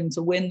shown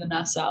to win the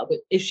Nassau. But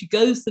if she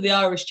goes to the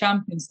Irish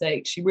Champion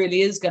Stakes, she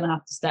really is going to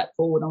have to step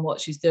forward on what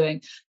she's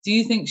doing. Do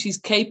you think she's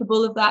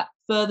capable of that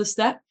further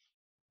step?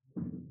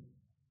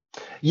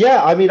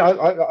 Yeah, I mean,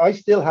 I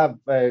still have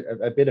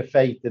a bit of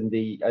faith in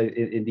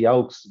the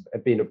Oaks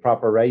being a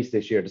proper race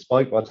this year,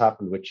 despite what's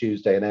happened with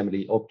Tuesday and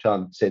Emily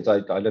Upton. Since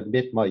I'll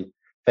admit my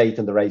faith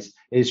in the race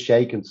is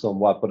shaken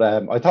somewhat, but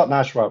I thought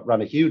Nashwa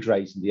ran a huge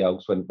race in the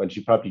Oaks when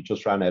she probably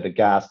just ran out of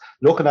gas.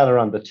 Looking at her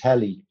on the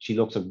telly, she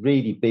looks a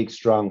really big,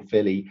 strong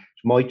filly.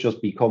 She might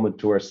just be coming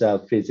to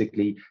herself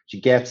physically.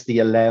 She gets the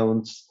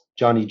allowance.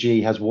 Johnny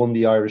G has won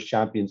the Irish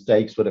Champion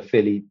Stakes with a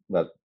filly,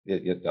 well,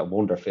 a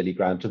wonder filly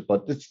granted,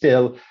 but it's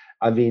still,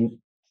 I mean,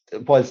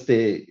 whilst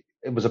it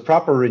was a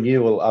proper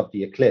renewal of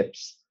the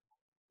Eclipse,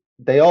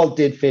 they all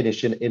did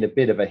finish in a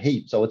bit of a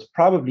heap, so it's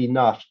probably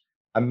not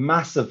a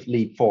massive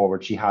leap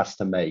forward she has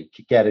to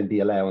make, getting the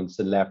allowance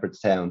in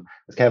Leopardstown.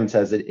 As Kevin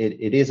says, it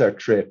is her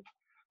trip.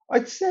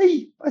 I'd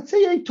say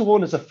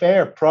 8-1 is a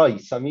fair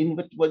price. I mean,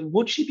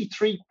 would she be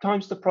 3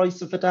 times the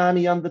price of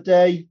Vidani on the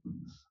day?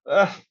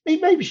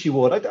 Maybe she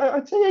would.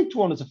 I'd say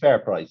 8-1 is a fair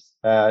price.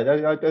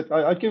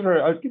 I'd give her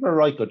a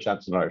right good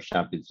chance in Irish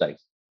Champion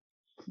Stakes.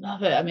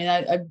 Love it. I mean,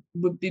 I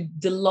would be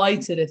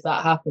delighted if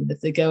that happened, if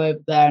they go over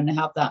there and they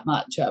have that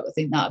matchup. I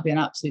think that would be an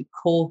absolute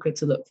corker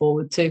to look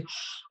forward to.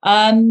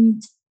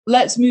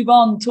 Let's move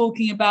on,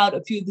 talking about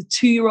a few of the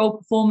 2-year-old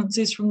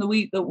performances from the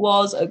week that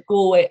was at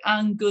Galway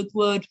and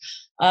Goodwood.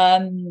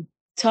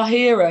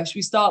 Tahira, should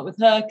we start with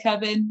her,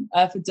 Kevin,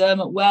 for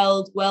Dermot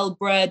Weld?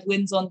 Well-bred,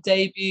 wins on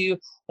debut,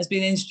 has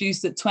been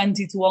introduced at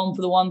 20-1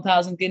 for the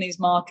 1,000 guineas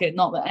market.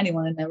 Not that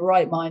anyone in their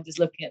right mind is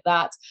looking at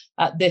that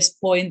at this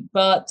point,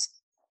 but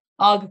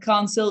Aga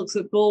Khan Silks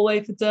at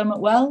Galway for Dermot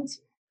Weld?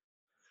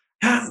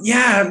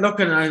 Yeah, look,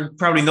 and I'm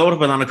probably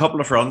notable on a couple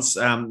of fronts.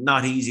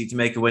 Not easy to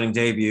make a winning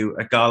debut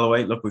at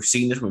Galway. Look, we've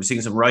seen it. We've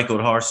seen some right good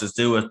horses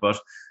do it, but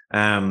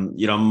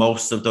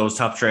most of those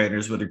top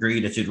trainers would agree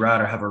that you'd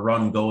rather have a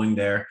run going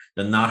there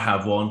than not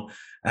have one.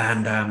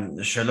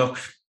 And sure, look,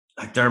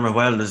 like Dermot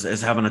Weld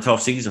is having a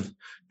tough season,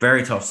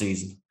 very tough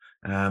season.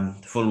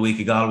 Full week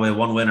of Galway,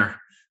 1 winner.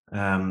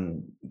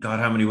 God,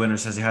 how many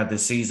winners has he had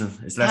this season?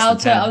 It's less than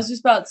 10. I was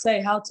just about to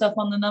say, how tough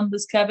on the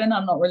numbers, Kevin?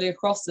 I'm not really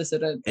across this, I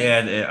don't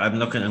think. Yeah,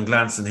 I'm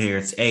glancing here.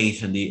 It's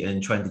 8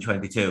 in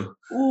 2022.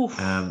 Oof.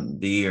 The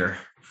year,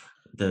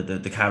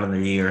 the calendar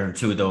year, and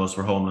 2 of those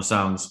were homeless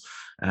songs.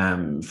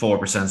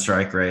 4%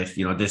 strike rate.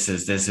 This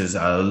is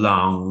a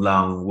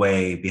long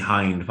way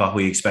behind what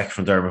we expect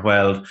from Dermot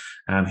Weld.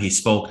 He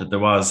spoke that there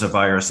was a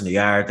virus in the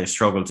yard. They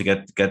struggled to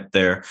get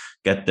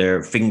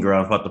their finger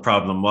on what the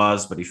problem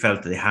was, but he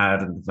felt that they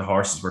had, and the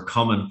horses were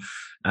coming.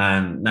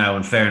 And now,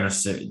 in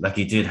fairness, like,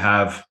 he did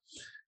have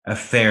a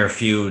fair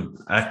few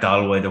at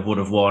Galway that would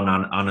have won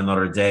on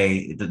another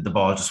day. The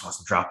ball just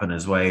wasn't dropping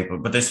his way,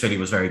 but this filly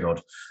was very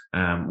good.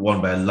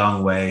 Won by a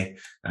long way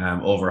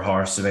over a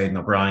horse of Aidan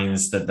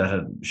O'Brien's that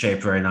had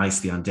shaped very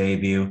nicely on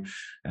debut,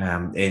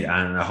 and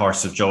a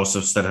horse of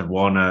Joseph's that had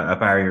won a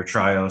barrier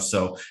trial.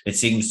 So it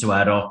seems to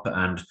add up,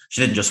 and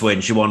she didn't just win,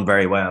 she won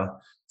very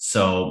well.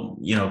 So,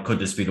 could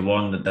this be the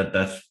one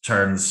that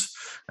turns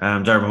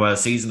Dermot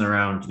Weld's season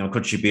around?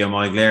 Could she be a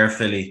Moyglare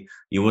filly?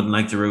 You wouldn't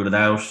like to rule it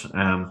out.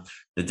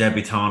 The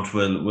debutante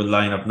will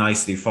line up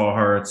nicely for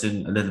her. It's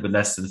in a little bit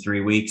less than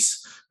 3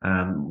 weeks.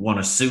 One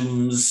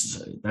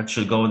assumes that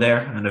she'll go there,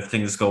 and if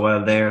things go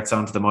well there, it's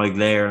on to the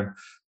Moyglare and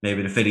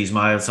maybe the Filly's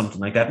Mile, something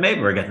like that.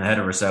 Maybe we're getting ahead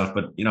of ourselves,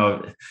 but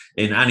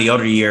in any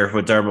other year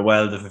with Dermot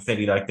Weld, if a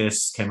filly like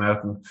this came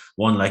out and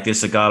won like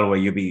this at Galway,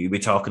 you'd be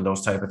talking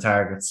those type of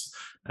targets.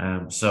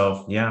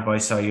 So yeah, by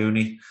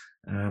Sayuni.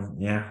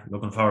 Yeah,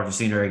 looking forward to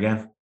seeing her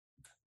again.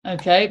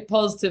 Okay,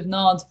 positive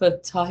nod for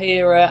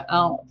Tahira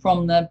out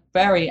from the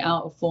very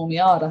out of form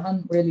yard. I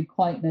hadn't really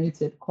quite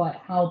noted quite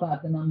how bad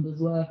the numbers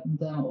were from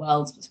Dermot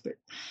Wells. It's a bit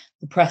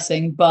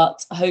depressing,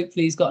 but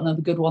hopefully he's got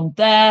another good one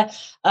there.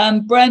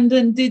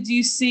 Brendan, did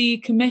you see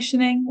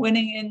Commissioning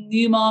winning in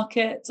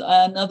Newmarket?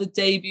 Another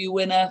debut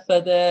winner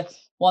for the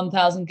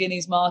 1,000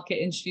 guineas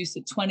market, introduced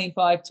at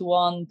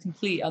 25-1,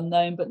 complete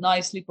unknown, but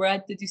nicely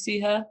bred. Did you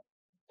see her?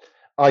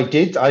 I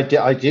did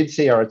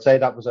see her. I'd say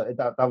that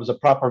was a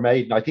proper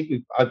maiden. I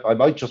think I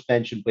might just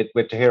mention with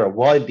Tahira,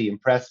 wildly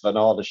impressive and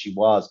all as she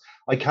was.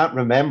 I can't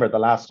remember the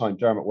last time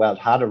Dermot Weld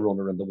had a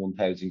runner in the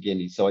 1,000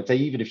 guineas. So I'd say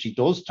even if she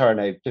does turn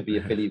out to be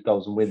a filly who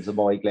goes and wins the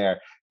Moyglare,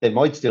 they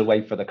might still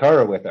wait for the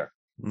Curragh with her.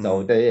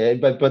 So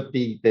but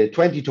the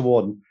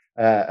 20-1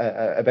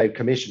 about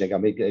Commissioning. I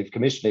mean, if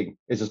Commissioning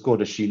is as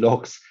good as she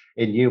looks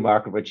in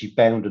Newmarket when she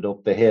bounded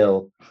up the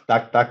hill,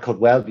 that could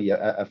well be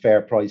a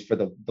fair price for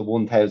the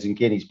 1,000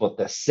 guineas. But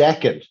the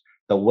second,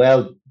 the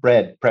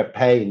well-bred Prep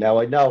Pain. Now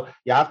I know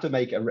you have to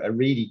make a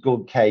really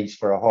good case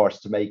for a horse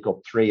to make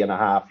up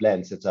 3.5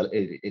 lengths.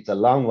 It's a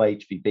long way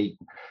to be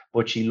beaten,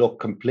 but she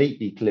looked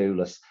completely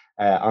clueless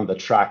on the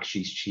track.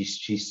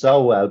 She's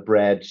so well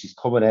bred. She's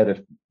coming out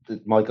of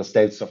Michael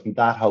Stoute stuff from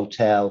that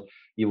hotel.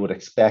 You would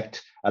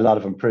expect a lot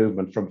of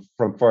improvement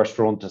from first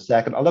run to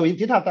second. Although he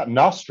did have that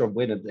Nostrum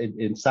win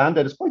in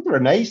Sandown. It's quite the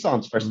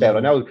renaissance for Stoute. I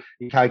know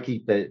you can't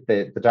keep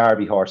the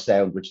Derby horse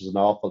sound, which is an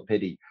awful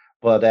pity.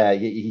 But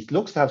he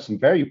looks to have some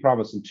very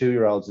promising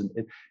 2-year-olds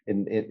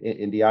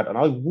in the yard. And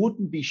I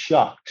wouldn't be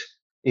shocked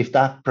if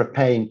that Prep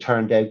Pain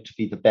turned out to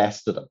be the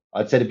best of them.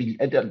 I'd say there'd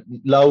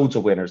be loads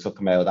of winners will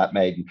come out of that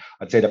maiden.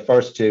 I'd say the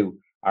first two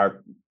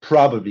are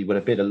probably, with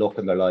a bit of luck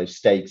in their lives,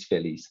 stakes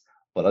fillies.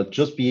 But I'd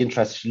just be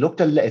interested. She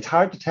looked it's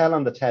hard to tell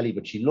on the telly,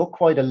 but she looked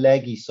quite a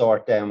leggy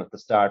sort down at the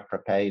start for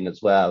Pain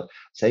as well.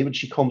 Say when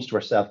she comes to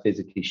herself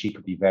physically, she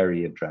could be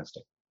very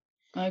interesting.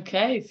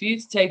 Okay, for you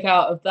to take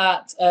out of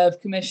that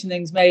of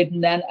Commissioning's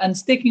maiden then, and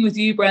sticking with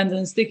you,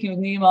 Brendan, sticking with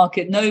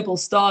Newmarket, Noble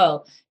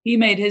Style. He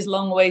made his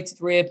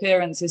long-awaited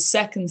reappearance, his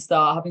second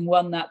start, having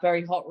won that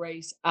very hot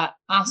race at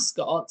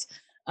Ascot.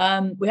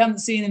 We haven't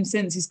seen him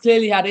since. He's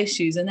clearly had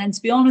issues. And then,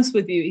 to be honest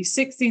with you, he's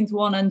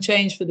 16-1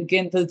 unchanged for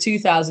the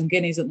 2,000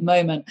 guineas at the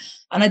moment.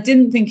 And I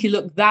didn't think he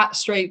looked that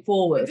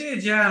straightforward. I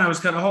did, yeah. And I was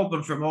kind of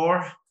hoping for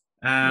more.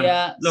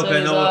 Yeah. Look,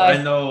 so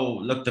I know.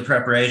 Look, the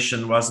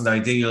preparation wasn't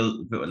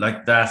ideal, but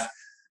like that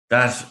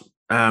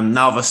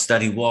novice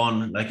that he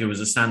won, like it was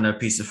a standout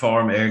piece of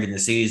form early in the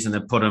season.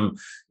 It put him,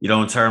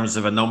 in terms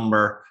of a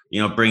number,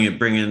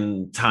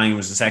 bringing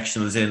times and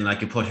sectionals in,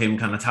 like it put him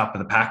kind of top of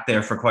the pack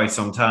there for quite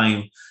some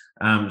time.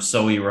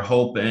 So we were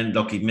hoping.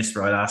 Look, he missed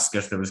Royal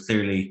Ascot. There was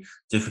clearly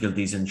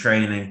difficulties in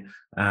training,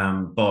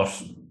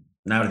 but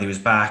now that he was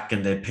back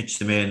and they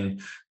pitched him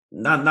in,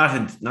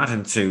 not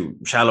into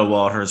shallow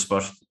waters,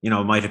 but it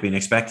might have been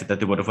expected that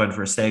they would have went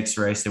for a stakes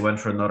race. They went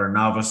for another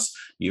novice.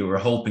 You were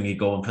hoping he'd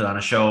go and put on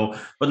a show,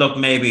 but look,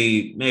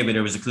 maybe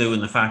there was a clue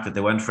in the fact that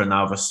they went for a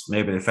novice.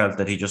 Maybe they felt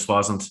that he just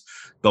wasn't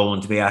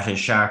going to be at his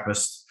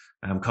sharpest.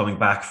 Coming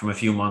back from a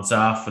few months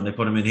off, and they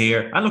put him in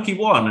here. And look, he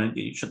won. And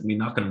you shouldn't be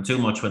knocking him too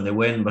much when they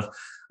win, but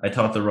I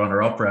thought the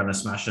runner-up ran a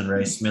smashing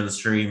race,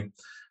 Millstream,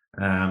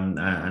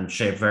 and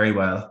shaped very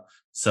well.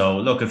 So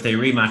look, if they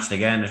rematched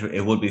again,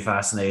 it would be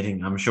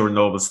fascinating. I'm sure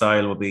Noble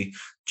Style will be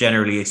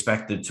generally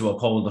expected to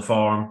uphold the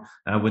form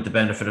with the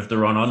benefit of the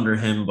run under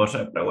him, but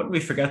I wouldn't be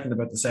forgetting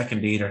about the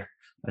second either.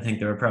 I think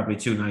there were probably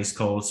two nice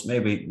calls.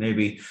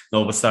 Maybe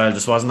Noble Style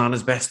just wasn't on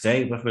his best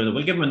day, but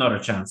we'll give him another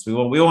chance. We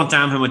won't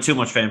damn him with too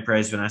much fame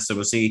praise, Vanessa.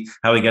 We'll see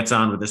how he gets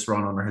on with this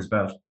run under his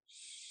belt.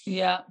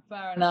 Yeah,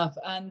 fair enough.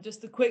 And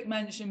just a quick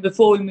mention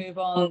before we move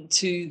on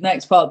to the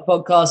next part of the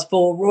podcast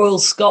for Royal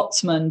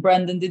Scotsman.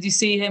 Brendan, did you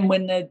see him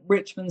win the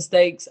Richmond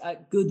Stakes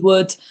at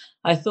Goodwood?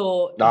 I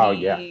thought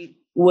he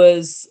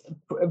was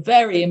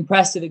very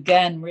impressive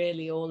again,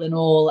 really, all in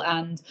all.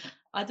 And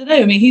I don't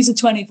know. I mean, he's a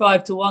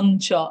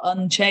 25-1 shot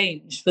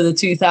unchanged for the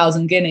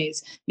 2,000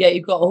 guineas. Yet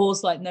you've got a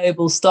horse like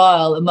Noble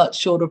Style, a much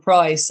shorter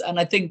price. And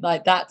I think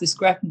like that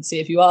discrepancy,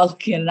 if you are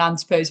looking at an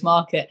anti-post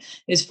market,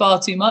 is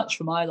far too much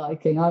for my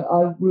liking. I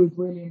was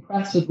really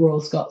impressed with Royal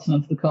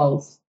Scotsman for the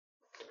Coles.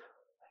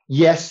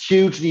 Yes,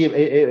 hugely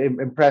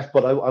impressed,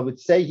 but I would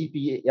say he'd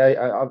be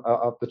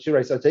of the two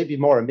races. I'd say he'd be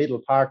more a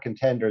middle park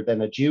contender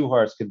than a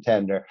Dewhurst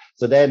contender.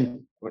 So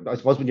then, I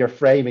suppose when you're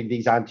framing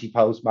these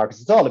anti-post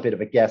markets, it's all a bit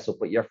of a guess up,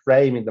 but you're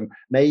framing them.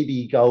 Maybe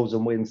he goes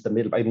and wins the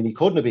middle. I mean, he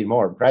couldn't have been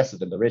more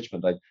impressive in the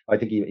Richmond. I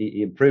think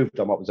he improved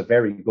on what was a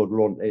very good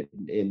run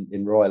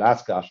in Royal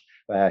Ascot.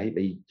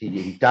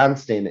 He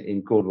danced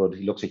in Goodwood.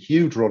 He looks a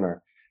huge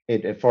runner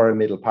for a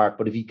middle park.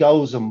 But if he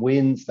goes and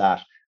wins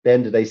that,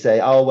 then do they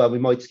say, oh, well, we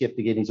might skip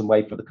the Guineas and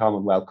wait for the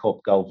Commonwealth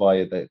Cup, go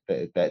via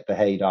the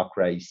Haydock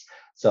race.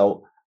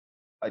 So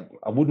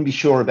I wouldn't be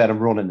sure about him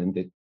running in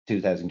the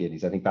 2,000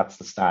 Guineas. I think that's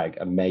the stag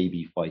and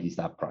maybe why he's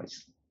that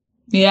price.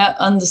 Yeah,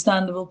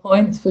 understandable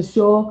points for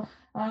sure.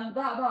 That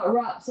about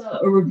wraps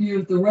up a review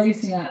of the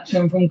racing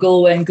action from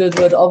Galway and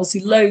Goodwood.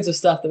 Obviously, loads of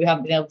stuff that we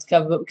haven't been able to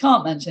cover, but we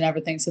can't mention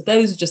everything. So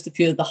those are just a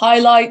few of the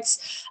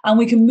highlights. And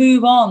we can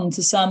move on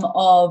to some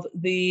of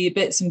the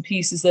bits and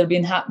pieces that have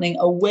been happening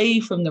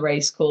away from the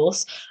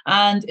racecourse.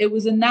 And it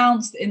was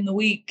announced in the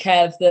week,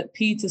 Kev, that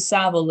Peter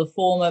Saville, the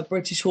former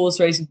British Horse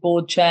Racing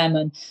Board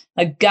chairman,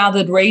 had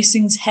gathered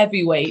racing's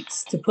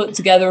heavyweights to put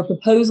together a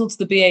proposal to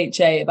the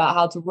BHA about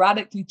how to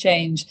radically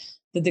change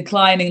the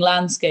declining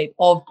landscape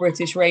of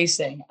British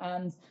racing.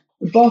 And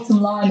the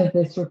bottom line of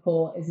this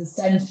report is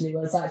essentially,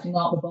 well, it's actually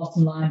not the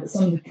bottom line, but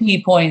some of the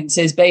key points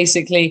is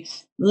basically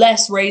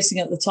less racing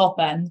at the top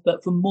end,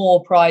 but for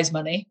more prize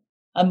money,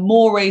 and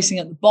more racing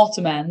at the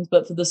bottom end,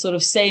 but for the sort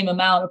of same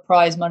amount of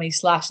prize money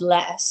 /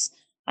 less.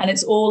 And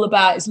it's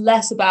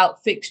less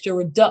about fixture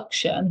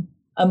reduction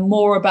and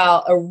more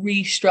about a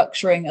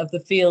restructuring of the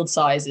field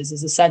sizes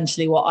is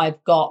essentially what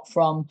I've got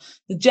from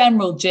the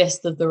general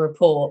gist of the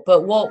report.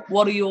 But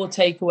what are your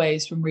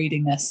takeaways from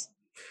reading this?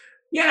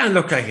 Yeah,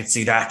 look, I could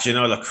see that.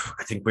 Look,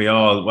 I think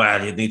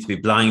you'd need to be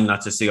blind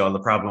not to see all the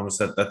problems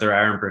that there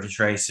are in British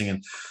racing.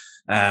 And,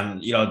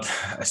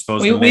 I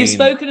suppose we've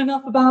spoken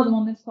enough about them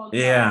on this podcast.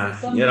 Yeah,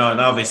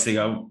 and obviously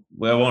I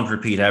won't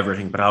repeat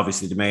everything, but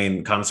obviously the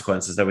main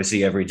consequences that we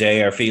see every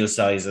day are field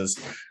sizes,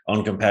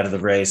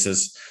 uncompetitive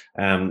races.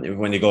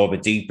 When you go a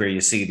bit deeper,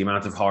 you see the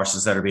amount of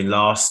horses that are being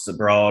lost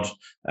abroad,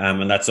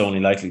 and that's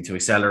only likely to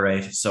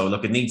accelerate. So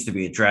look, it needs to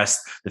be addressed.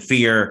 The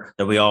fear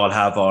that we all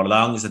have all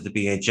along is that the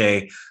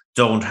BHA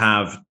don't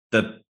have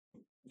the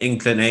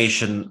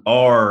inclination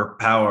or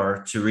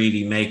power to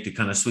really make the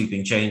kind of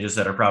sweeping changes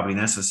that are probably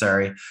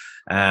necessary.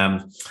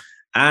 And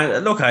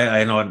look,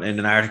 I know in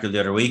an article the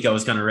other week, I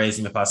was kind of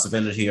raising the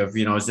possibility of,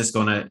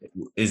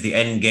 is the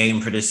end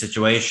game for this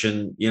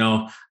situation,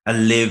 a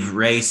live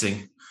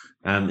racing?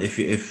 And if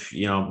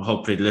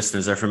hopefully the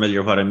listeners are familiar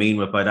with what I mean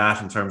by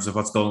that in terms of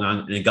what's going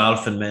on in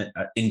golf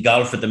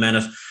at the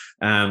minute,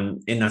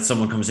 in that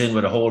someone comes in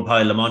with a whole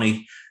pile of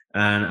money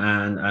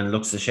and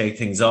looks to shake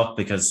things up,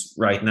 because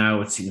right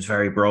now it seems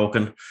very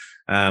broken.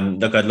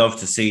 Look, I'd love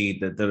to see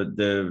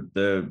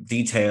the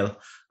detail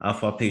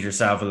of what Peter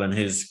Saville and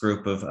his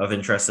group of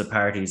interested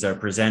parties are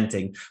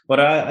presenting, but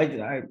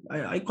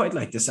I quite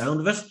like the sound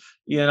of it.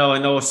 I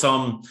know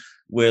some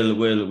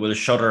will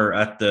shudder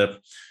at the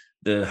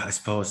I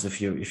suppose if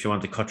you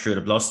want to cut through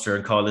the bluster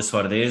and call this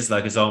what it is,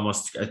 like it's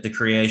almost the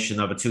creation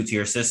of a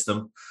two-tier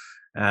system.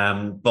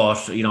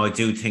 But I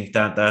do think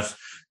that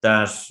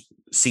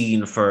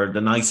scene for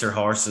the nicer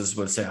horses,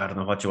 we'll say, I don't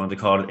know what you want to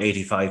call it,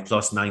 85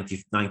 plus,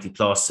 90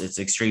 plus, it's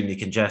extremely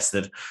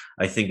congested.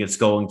 I think it's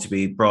going to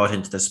be brought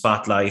into the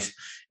spotlight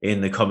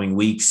in the coming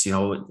weeks.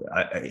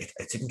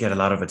 It didn't get a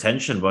lot of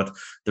attention, but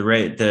the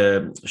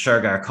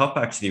Shergar Cup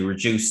actually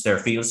reduced their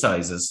field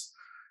sizes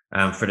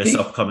for this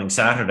upcoming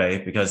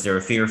Saturday because they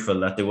were fearful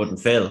that they wouldn't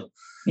fill.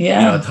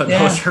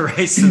 Those are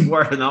races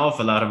worth an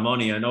awful lot of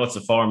money. I know it's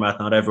a format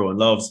not everyone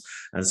loves,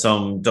 and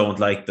some don't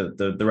like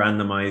the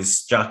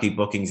randomized jockey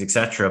bookings,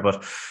 etc.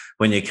 But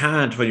when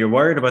you're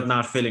worried about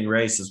not filling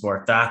races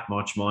worth that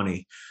much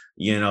money,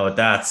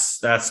 that's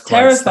quite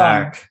terrifying.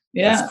 Stark.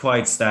 Yeah, it's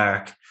quite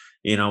stark.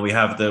 We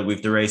have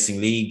the Racing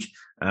League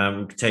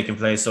taking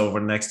place over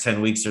the next 10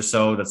 weeks or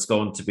so. That's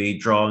going to be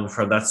drawing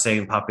from that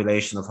same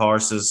population of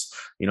horses.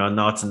 0 to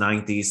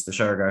 90s. The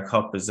Shergar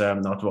Cup is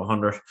 0 to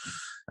 100.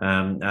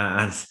 And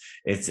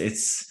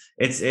it's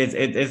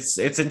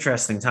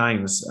interesting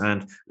times.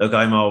 And look,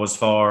 I'm always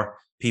for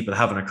people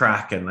having a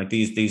crack, and like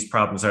these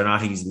problems are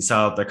not easily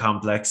solved, they're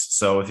complex.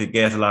 So if you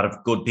get a lot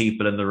of good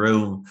people in the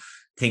room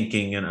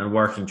thinking and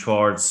working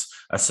towards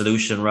a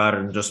solution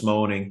rather than just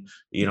moaning,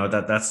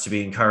 that's to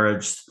be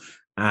encouraged.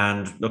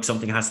 And look,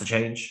 something has to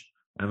change.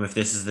 And if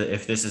this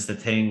is the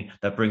thing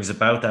that brings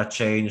about that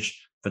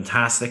change,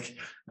 fantastic.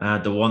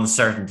 The one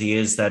certainty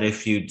is that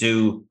if you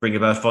do bring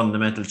about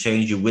fundamental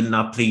change, you will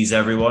not please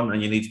everyone,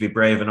 and you need to be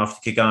brave enough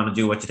to kick on and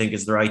do what you think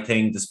is the right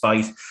thing,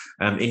 despite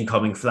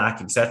incoming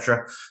flack,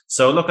 etc.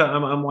 So look,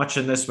 I'm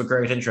watching this with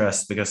great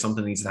interest because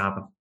something needs to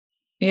happen.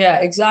 Yeah,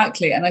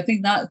 exactly. And I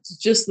think that's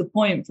just the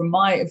point from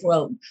my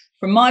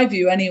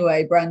view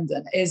anyway,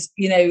 Brendan, is,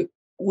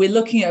 we're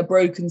looking at a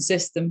broken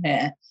system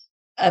here,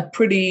 a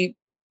pretty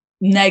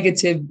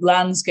negative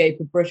landscape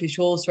of British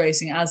horse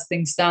racing as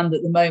things stand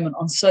at the moment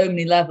on so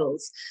many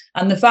levels.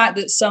 And the fact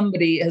that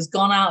somebody has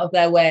gone out of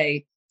their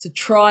way to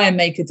try and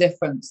make a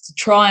difference, to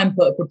try and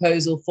put a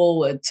proposal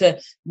forward, to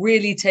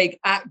really take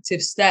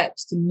active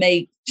steps to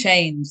make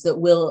change that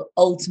will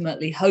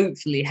ultimately,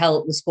 hopefully,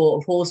 help the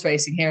sport of horse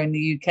racing here in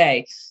the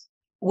UK.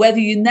 Whether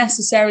you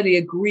necessarily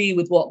agree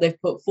with what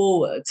they've put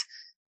forward,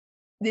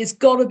 it's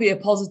got to be a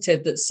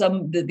positive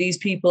that these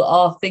people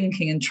are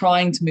thinking and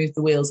trying to move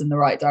the wheels in the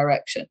right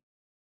direction.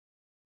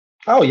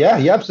 Oh yeah,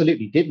 he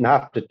absolutely didn't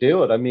have to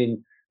do it. I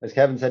mean, as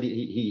Kevin said,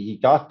 he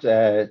got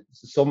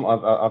some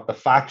of the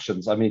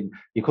factions. I mean,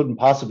 you couldn't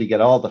possibly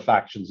get all the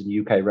factions in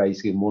UK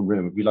racing in one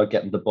room. It'd be like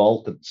getting the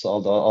Balkans,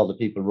 all the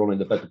people running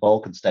the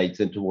Balkan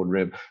states into one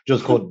room.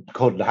 Just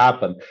couldn't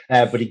happen.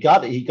 But he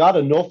got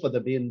enough of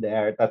them in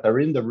there that they're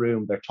in the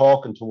room, they're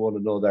talking to one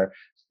another.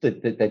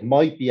 that they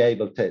might be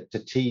able to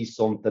tease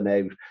something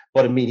out.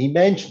 But I mean, he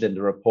mentioned in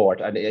the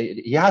report, and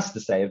he has to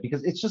say it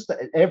because it's just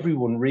that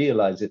everyone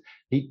realizes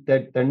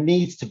there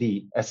needs to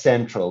be a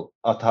central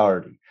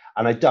authority.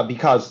 And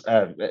because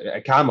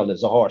a camel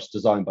is a horse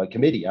designed by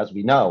committee, as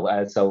we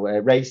know. So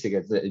racing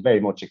is very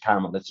much a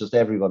camel. It's just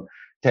everyone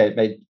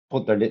they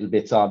put their little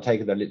bits on,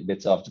 taking their little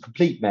bits off. It's a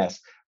complete mess.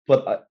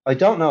 But I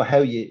don't know how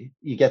you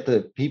get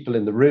the people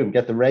in the room,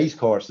 get the race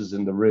courses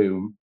in the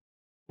room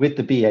with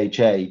the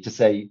BHA to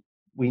say,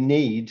 we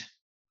need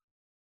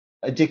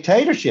a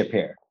dictatorship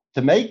here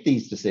to make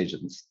these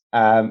decisions.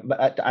 And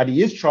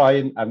he is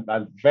trying,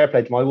 and fair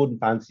play to him. I wouldn't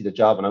fancy the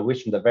job, and I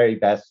wish him the very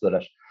best with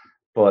it.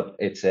 But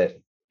it's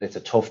a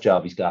tough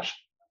job he's got.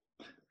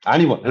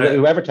 Anyone,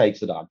 whoever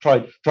takes it on,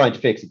 trying to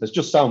fix it. There's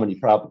just so many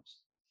problems.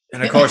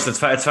 And of course, it's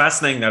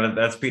fascinating that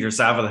that's Peter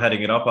Saville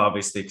heading it up,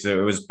 obviously, because it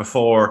was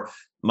before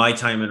my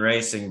time in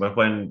racing. But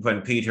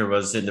when Peter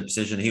was in the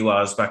position he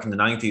was back in the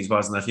 90s,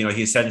 wasn't it? You know,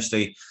 he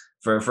essentially,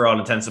 for all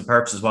intents and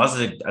purposes, was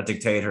a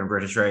dictator in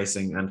British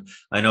racing. And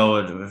I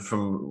know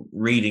from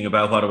reading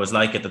about what it was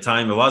like at the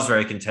time, it was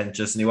very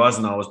contentious and he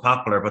wasn't always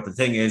popular. But the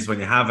thing is, when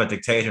you have a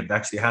dictator that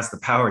actually has the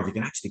power, you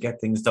can actually get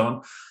things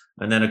done.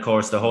 And then, of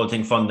course, the whole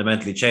thing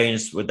fundamentally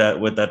changed with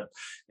that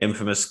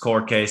infamous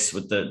court case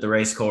with the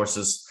race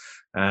courses.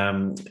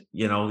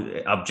 You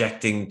know,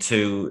 objecting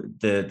to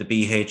the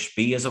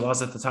BHB, as it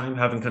was at the time,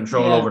 having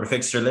control over the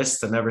fixture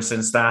list. And ever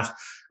since that,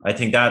 I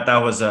think that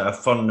was a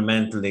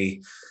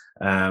fundamentally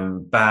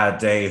bad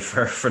day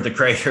for the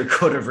greater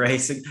good of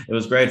racing. It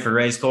was great for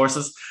race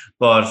courses,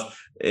 but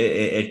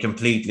it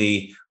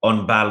completely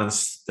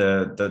unbalanced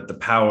the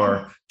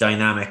power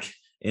dynamic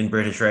in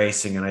British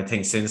racing. And I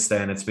think since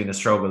then it's been a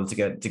struggle to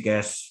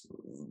get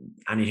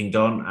anything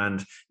done,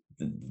 and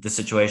the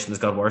situation has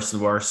got worse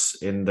and worse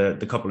in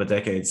the couple of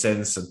decades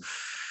since. And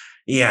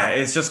yeah,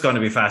 it's just going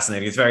to be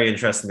fascinating. It's very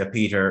interesting that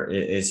Peter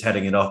is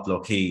heading it up.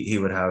 Look, he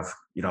would have,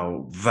 you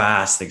know,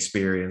 vast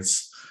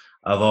experience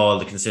of all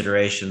the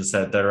considerations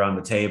that are on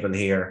the table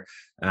here.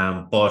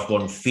 But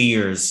one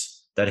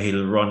fears that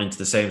he'll run into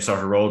the same sort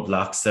of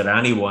roadblocks that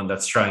anyone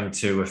that's trying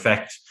to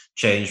affect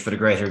change for the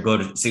greater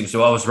good seems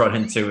to always run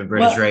into in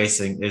British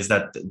racing, is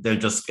that it'll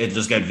just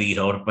get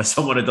vetoed by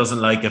someone who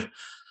doesn't like it.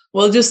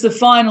 Well, just the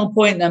final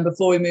point then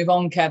before we move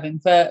on, Kevin,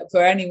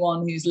 for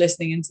anyone who's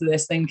listening into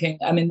this thinking,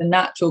 I mean, the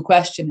natural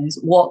question is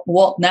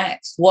what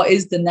next? What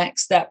is the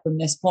next step from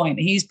this point?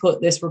 He's put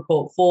this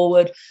report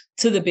forward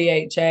to the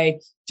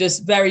BHA.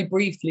 Just very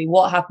briefly,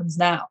 what happens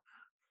now?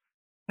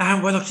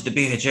 Well, look, the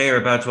BHA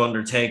are about to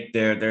undertake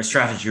their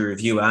strategy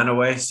review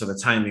anyway, so the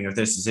timing of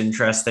this is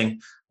interesting.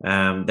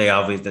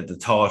 The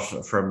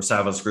thought from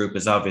Saville's group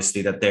is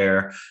obviously that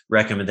their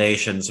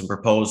recommendations and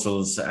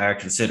proposals are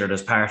considered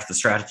as part of the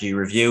strategy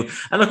review.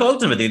 And look,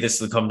 ultimately, what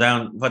this will come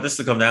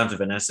down to,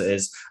 Vanessa,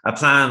 is a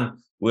plan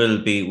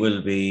will be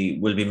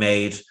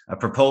made, a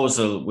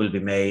proposal will be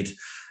made,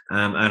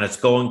 and it's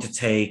going to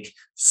take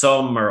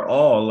some or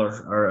all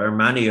or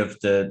many of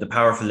the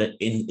powerful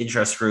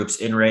interest groups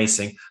in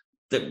racing.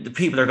 The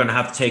people are going to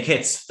have to take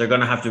hits. They're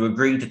going to have to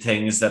agree to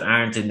things that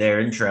aren't in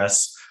their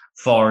interests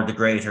for the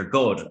greater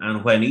good.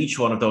 And when each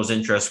one of those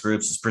interest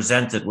groups is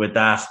presented with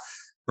that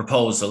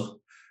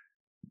proposal,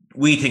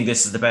 we think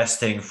this is the best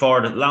thing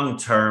for the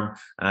long-term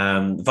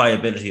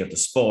viability of the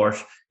sport.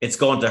 It's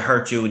going to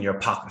hurt you in your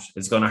pocket.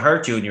 It's going to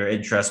hurt you in your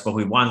interest, but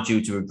we want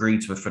you to agree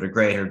to it for the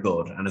greater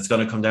good. And it's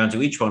going to come down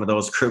to each one of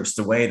those groups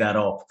to weigh that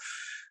up.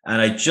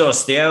 And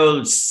the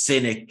old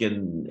cynic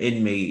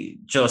in me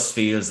just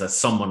feels that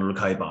someone will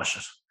kibosh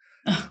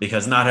it,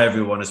 because not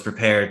everyone is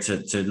prepared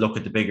to look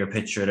at the bigger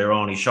picture. They're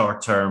only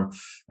short-term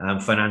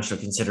financial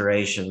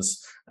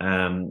considerations.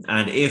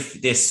 And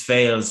if this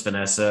fails,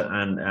 Vanessa,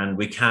 and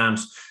we can't,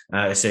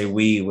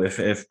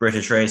 if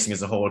British racing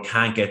as a whole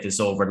can't get this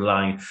over the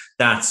line,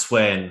 that's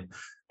when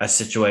a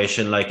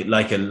situation like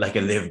a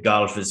Live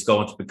Golf is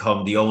going to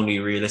become the only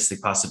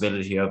realistic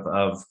possibility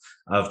of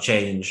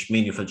change,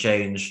 meaningful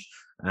change.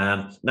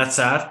 That's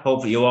sad.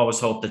 Hopefully, you always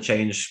hope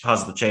that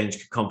positive change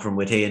can come from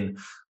within.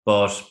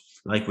 But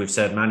like we've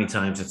said many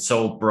times, it's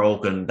so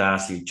broken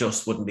that you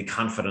just wouldn't be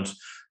confident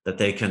that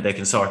they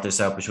can sort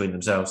this out between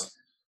themselves.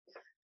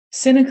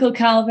 Cynical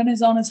Calvin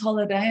is on his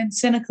holiday and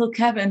cynical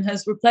Kevin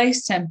has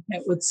replaced him,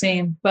 it would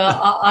seem. But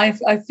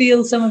I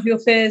feel some of your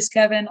fears,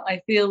 Kevin.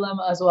 I feel them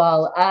as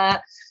well.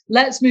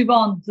 Let's move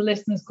on to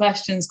listeners'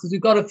 questions, because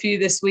we've got a few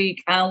this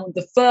week. And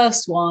the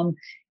first one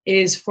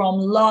is from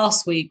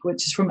last week,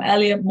 which is from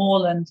Elliot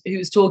Morland,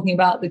 who's talking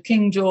about the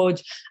King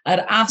George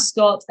at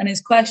Ascot. And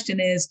his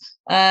question is,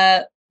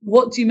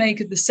 what do you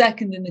make of the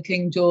second in the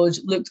King George?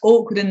 Looked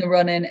awkward in the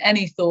run-in.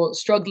 Any thoughts?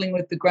 Struggling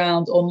with the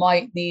ground or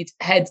might need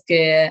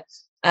headgear?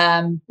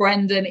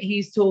 Brendan,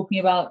 he's talking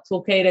about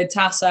Torquedo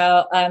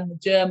Tassau and the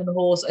German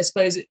horse. I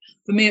suppose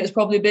for me, it was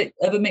probably a bit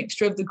of a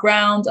mixture of the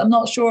ground. I'm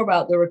not sure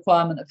about the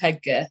requirement of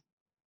headgear.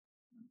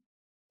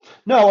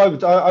 No, I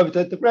would.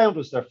 The ground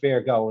was their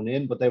fair going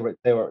in, but they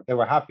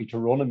were happy to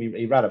run him.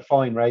 He ran a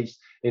fine race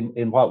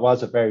in what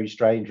was a very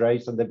strange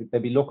race, and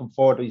they'd be looking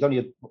forward. He's only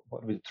had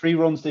 3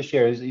 runs this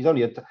year. He's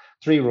only had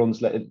 3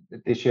 runs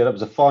this year. That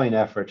was a fine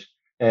effort.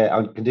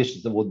 On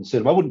conditions that wouldn't suit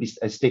him. I wouldn't be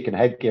sticking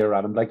headgear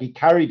on him. Like, he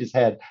carried his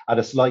head at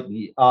a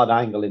slightly odd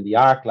angle in the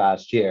arc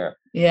last year.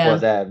 Yeah.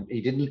 But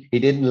he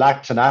didn't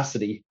lack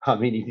tenacity. I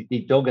mean, he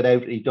dug it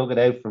out. He dug it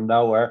out from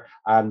nowhere.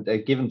 And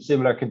given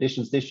similar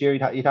conditions this year,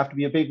 he'd have to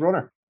be a big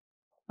runner.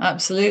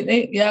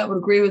 Absolutely. Yeah, I would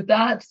agree with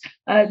that.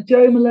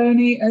 Joe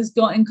Maloney has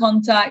got in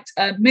contact.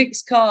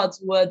 Mixed cards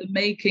were the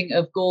making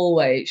of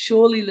Galway.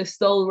 Surely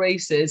Listowel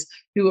racers,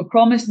 who were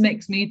promised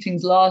mixed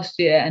meetings last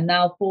year and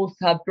now forced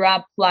to have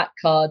drab flat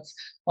cards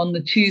on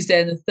the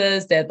Tuesday and the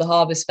Thursday of the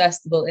Harvest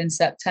Festival in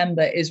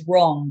September, is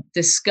wrong.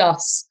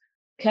 Discuss.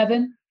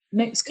 Kevin,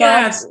 mixed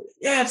cards?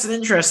 Yeah, it's an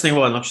interesting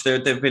one.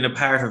 They've been a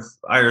part of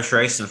Irish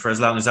racing for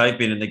as long as I've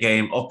been in the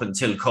game, up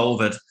until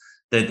COVID.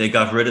 They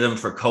got rid of them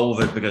for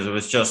COVID because it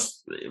was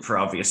just, for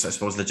obvious, I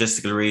suppose,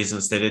 logistical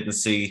reasons. They didn't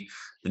see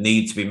the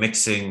need to be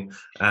mixing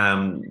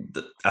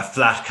a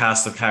flat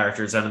cast of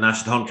characters and a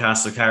National Hunt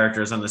cast of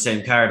characters on the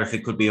same card if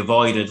it could be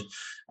avoided.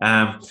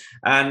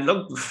 And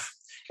look,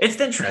 it's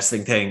an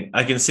interesting thing.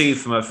 I can see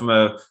from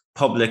a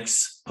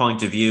public's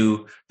point of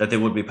view that they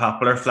would be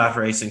popular. Flat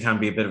racing can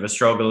be a bit of a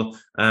struggle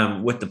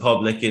with the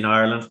public in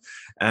Ireland.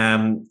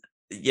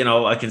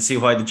 I can see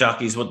why the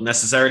jockeys wouldn't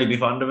necessarily be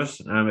fond of it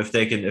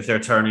if they're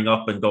turning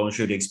up and going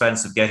through the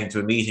expense of getting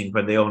to a meeting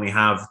when they only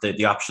have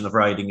the option of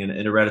riding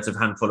in a relative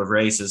handful of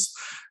races,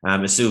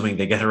 assuming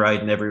they get a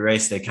ride in every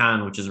race they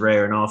can, which is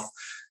rare enough.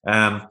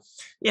 I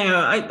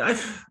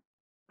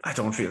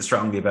don't feel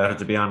strongly about it,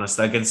 to be honest.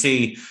 I can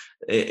see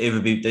it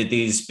would be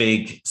these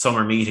big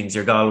summer meetings,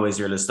 your Galways,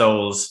 your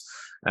Listowels,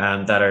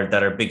 that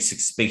are big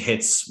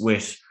hits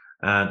with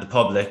the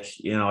public.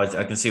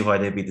 I can see why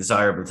they'd be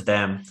desirable to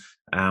them.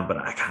 But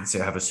I can't say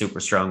I have a super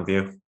strong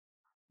view.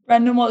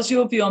 Brendan, what's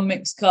your view on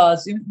mixed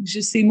cards? You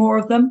should see more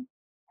of them?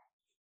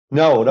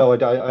 No, I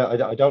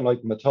don't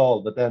like them at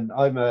all. But then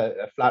I'm a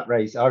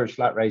Irish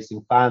flat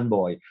racing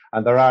fanboy,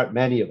 and there aren't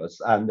many of us.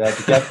 And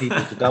to get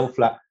people to go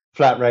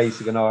flat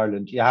racing in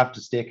Ireland, you have to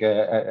stick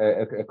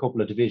a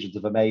couple of divisions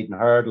of a maiden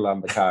hurdle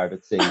on the card,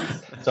 it seems.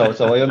 So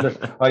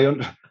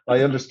I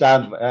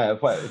understand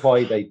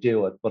why they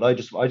do it, but I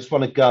just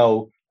want to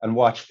go and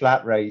watch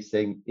flat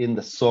racing in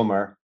the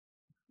summer,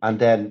 and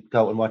then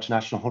go and watch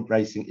National Hunt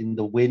racing in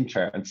the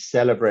winter and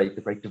celebrate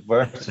the great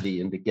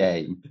diversity in the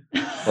game.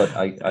 But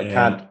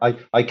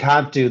I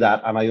can't do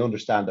that, and I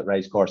understand that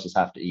race courses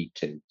have to eat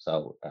too.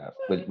 So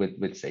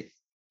we'll see.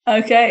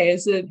 Okay,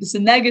 it's a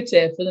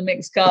negative for the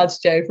mixed cards,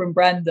 Joe, from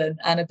Brendan,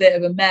 and a bit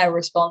of a meh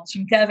response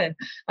from Kevin.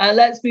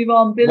 Let's move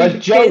on.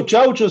 Billy, well,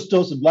 Joe just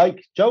doesn't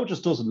like.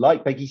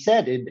 Like he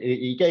said,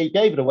 he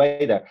gave it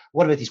away there.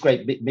 What about these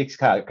great mixed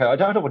cards? I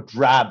don't know what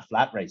drab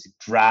flat racing.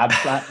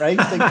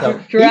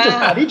 So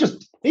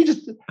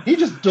he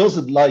just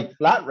doesn't like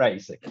flat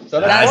racing.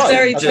 So that's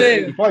very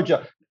true.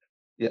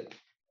 Yeah.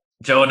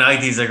 Joe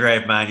Knighty's a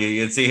great man.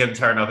 You'd see him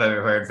turn up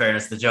everywhere, in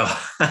fairness to Joe.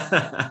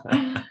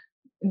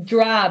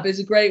 Drab is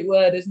a great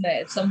word, isn't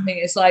it? It's something,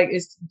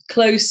 it's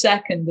close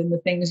second in the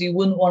things you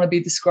wouldn't want to be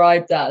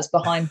described as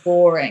behind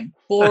boring.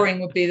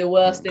 Boring would be the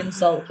worst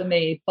insult for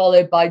me,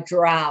 followed by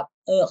drab.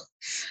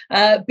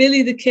 Ugh.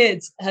 Billy the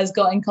Kid has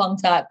got in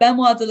contact.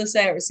 Benoit de la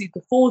Salle received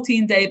a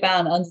 14-day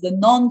ban under the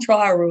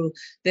non-trial rule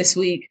this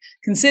week.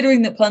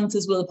 Considering that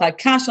punters will have had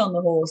cash on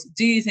the horse,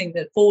 do you think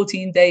that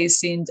 14 days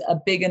seemed a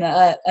big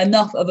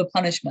enough of a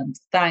punishment?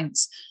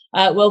 Thanks.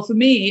 Well, for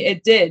me,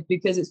 it did,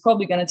 because it's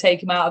probably going to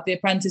take him out of the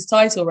Apprentice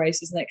title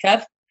race, isn't it,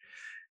 Kev?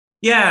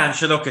 Yeah, and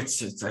sure, look, I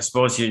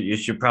suppose you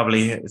should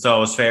probably, it's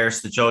always fair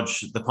to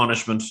judge the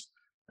punishment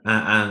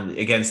and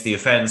against the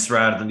offence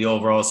rather than the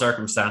overall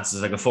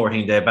circumstances. Like, a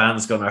 14-day ban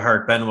is going to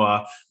hurt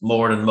Benoit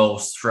more than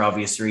most, for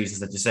obvious reasons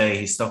that you say.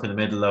 He's stuck in the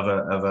middle of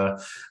a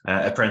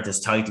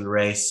Apprentice title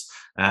race.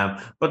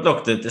 But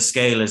look, the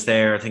scale is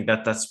there. I think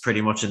that's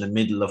pretty much in the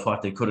middle of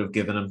what they could have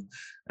given him.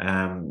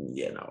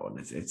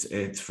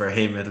 It's for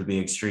him, it'll be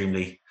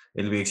extremely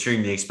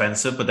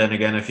expensive. But then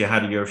again, if you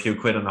had your few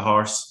quid on the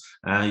horse,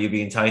 you'd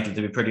be entitled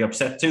to be pretty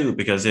upset too,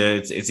 because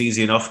it's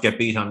easy enough to get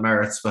beat on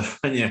merits, but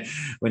when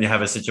you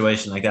have a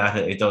situation like that,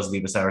 it does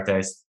leave a sour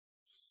taste.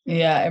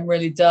 Yeah, it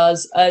really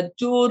does.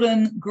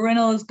 Jordan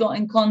Grinnell has got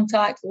in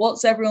contact.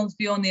 What's everyone's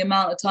view on the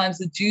amount of times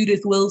the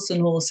Judith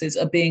Wilson horses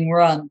are being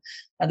run?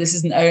 This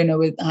is an owner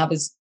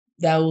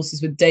their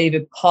horses with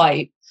David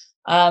Pipe.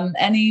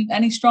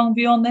 Any strong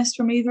view on this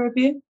from either of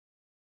you?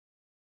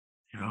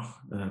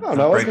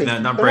 Not breaking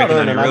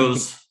any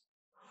rules.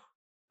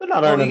 They're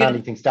not earning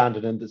anything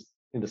standing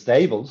in the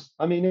stables.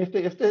 I mean, if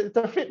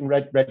they're fit and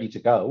ready to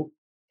go,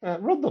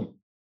 run them.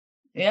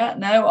 Yeah,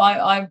 no,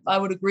 I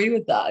would agree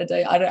with that.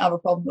 I don't have a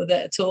problem with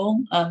it at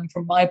all.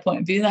 From my point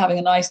of view, they're having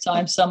a nice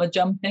time summer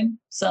jumping.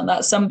 So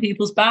that's some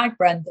people's bag,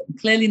 Brendan.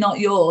 Clearly not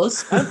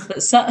yours,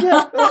 but some.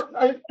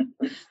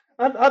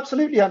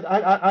 Absolutely,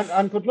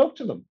 and good luck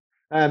to them.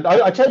 And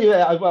I tell you,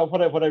 well,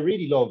 what I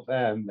really love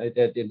in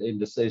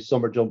the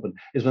summer jumping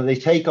is when they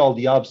take all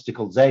the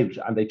obstacles out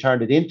and they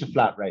turn it into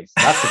flat race.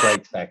 That's a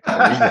great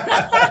spectacle,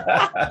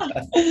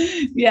 isn't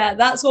it? Yeah,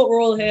 that's what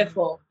we're all here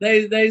for.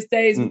 Those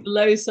days with the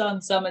low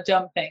sun, summer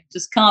jumping,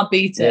 just can't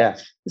beat it. Yeah.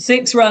 The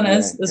 6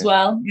 runners as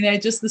well, you know,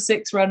 just the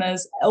 6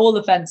 runners, all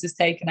the fences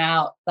taken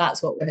out.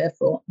 That's what we're here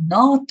for.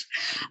 Not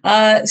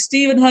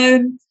Stephen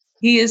Hone.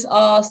 He has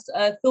asked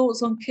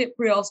thoughts on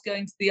Kyprios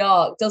going to the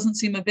Arc. Doesn't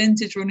seem a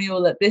vintage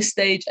renewal at this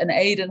stage, and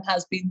Aidan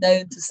has been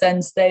known to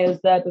send stayers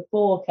there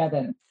before,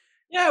 Kevin.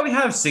 Yeah, we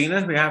have seen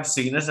it. It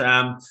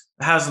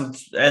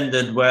hasn't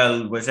ended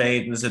well with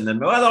Aidan's in the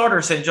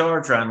Order St.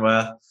 George ran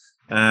well.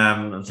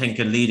 I'm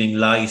thinking Leading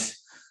Light.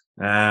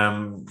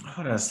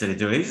 What else did he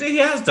do? He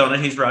has done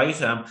it. He's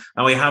right. And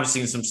we have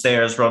seen some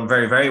stayers run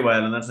very, very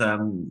well. And that's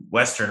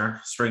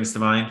Westerner springs to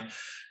mind.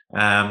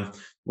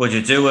 Would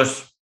you do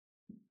it?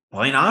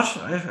 Why not?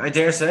 I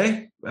dare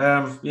say.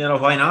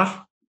 Why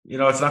not?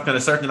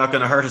 It's certainly not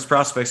going to hurt his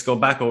prospects go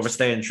back over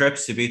staying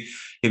trips. He'd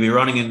be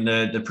running in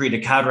the Prix de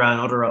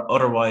Cadran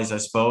otherwise, I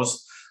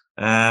suppose.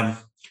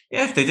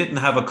 If they didn't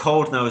have a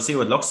colt now, we'll see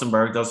what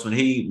Luxembourg does when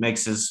he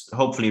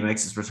hopefully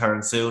makes his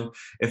return soon.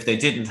 If they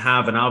didn't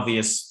have an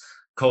obvious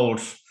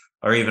colt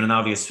or even an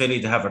obvious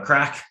filly to have a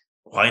crack,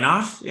 why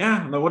not?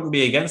 Yeah, I wouldn't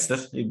be against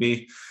it.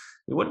 He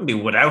wouldn't be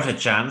without a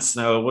chance.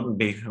 No, it wouldn't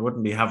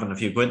be having a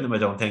few quid in them, I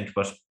don't think,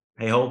 but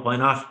hey ho, why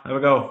not? There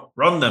we go.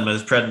 Run them,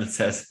 as Brendan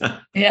says.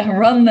 Yeah,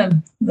 run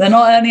them. They're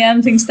not only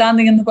anything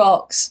standing in the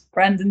box.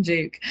 Brendan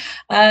Duke.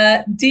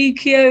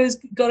 DKO's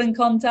got in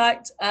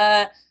contact.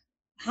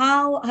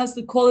 How has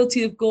the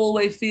quality of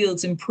Galway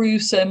fields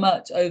improved so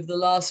much over the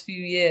last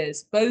few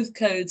years? Both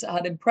codes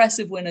had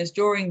impressive winners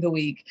during the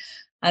week,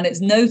 and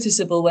it's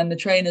noticeable when the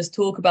trainers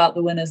talk about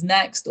the winners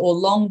next or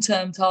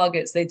long-term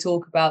targets, they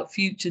talk about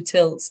future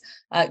tilts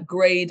at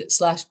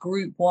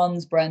grade/group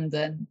 1s,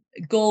 Brendan.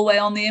 Galway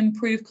on the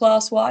improve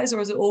class-wise, or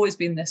has it always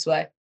been this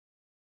way?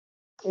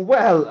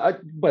 Well,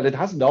 it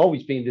hasn't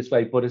always been this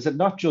way, but is it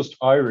not just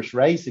Irish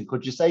racing?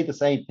 Could you say the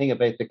same thing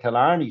about the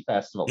Killarney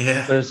Festival?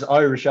 Yeah. There's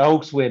Irish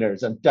Oaks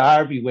winners and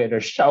Derby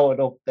winners showing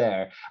up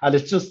there. And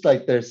it's just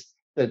like there's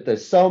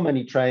so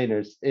many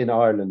trainers in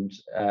Ireland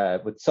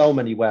with so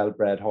many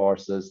well-bred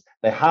horses.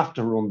 They have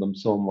to run them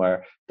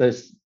somewhere.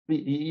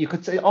 You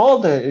could say all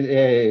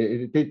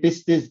this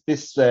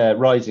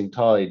rising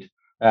tide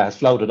has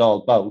floated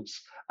all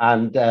boats.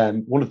 And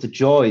one of the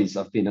joys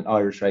of being an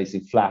Irish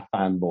racing flat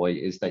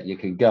fanboy is that you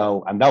can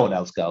go and no one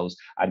else goes,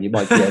 and you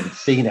might be able to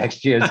see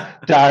next year's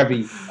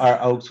Derby or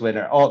Oaks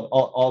winner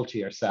all to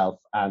yourself.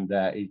 And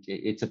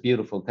it's a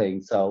beautiful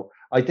thing. So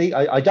I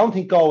don't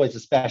think Galway is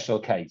a special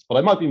case, but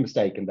I might be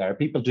mistaken there.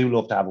 People do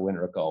love to have a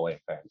winner at Galway.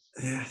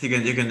 Yeah,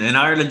 you can in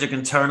Ireland you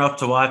can turn up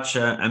to watch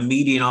a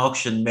median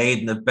auction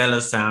maiden at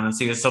Bellastown and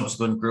see a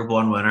subsequent Group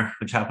 1 winner,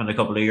 which happened a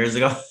couple of years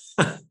ago.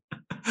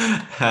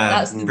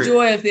 That's the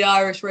joy of the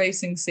Irish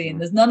racing scene.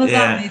 There's none of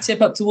that when you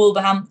tip up to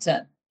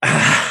Wolverhampton.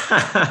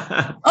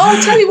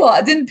 I'll tell you what,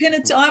 I didn't pin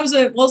it.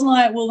 Wasn't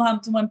I at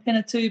Wolverhampton when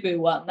Pinatubo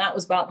won? That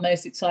was about the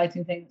most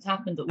exciting thing that's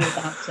happened at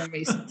Wolverhampton in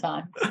recent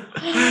times.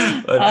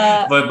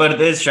 but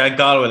it is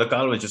Galway. Look,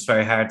 Galway is just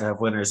very hard to have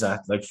winners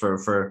at. Like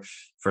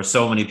for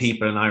so many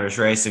people in Irish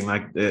racing,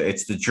 like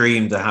it's the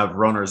dream to have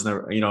runners.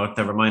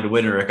 Never mind a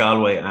winner at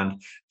Galway.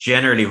 And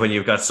generally, when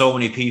you've got so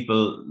many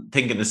people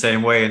thinking the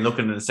same way and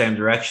looking in the same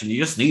direction,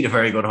 you just need a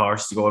very good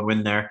horse to go and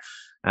win there.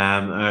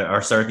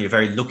 Or certainly a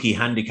very lucky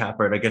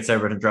handicapper that gets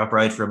everything drop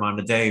right for him on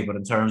the day. But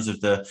in terms of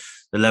the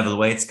level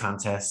weights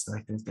contest,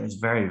 like there's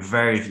very,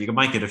 very, you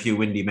might get a few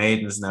windy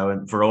maidens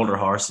now for older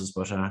horses,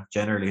 but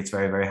generally it's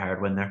very, very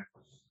hard win there.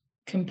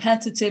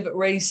 Competitive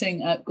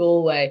racing at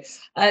Galway.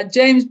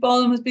 James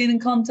Bolam has been in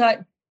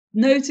contact.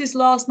 Noticed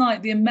last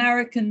night the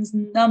Americans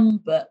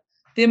number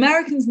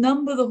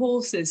the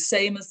horses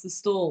same as the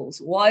stalls.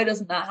 Why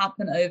doesn't that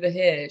happen over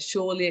here?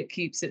 Surely it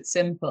keeps it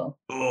simple.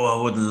 Oh,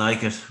 I wouldn't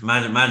like it.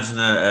 Imagine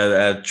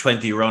a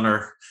 20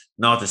 runner,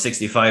 not the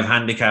 65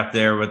 handicap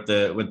there with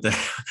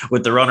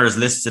the runners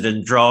listed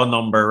in draw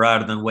number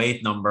rather than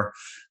weight number.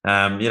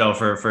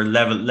 For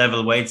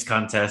level weights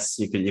contests,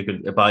 you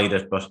could abide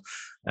it, but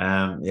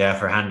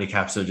for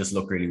handicaps it would just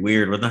look really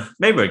weird, wouldn't it?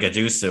 Maybe I'd get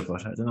used to it,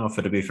 but I don't know if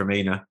it'd be for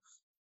me now.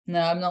 No,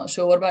 I'm not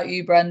sure. What about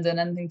you, Brendan?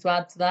 Anything to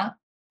add to that?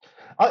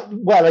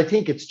 I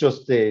think it's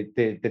just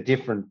the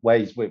different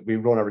ways we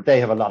run over. They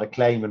have a lot of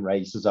claiming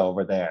races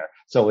over there,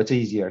 so it's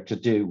easier to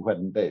do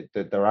when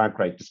there aren't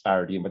great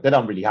disparity. But they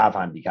don't really have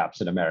handicaps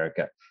in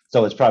America,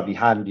 so it's probably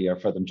handier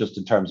for them just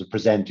in terms of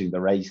presenting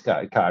the race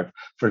card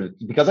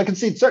because I can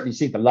certainly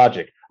see the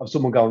logic of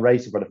someone going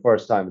racing for the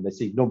first time and they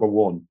see number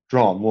 1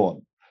 drawn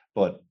 1,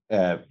 but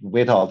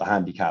with all the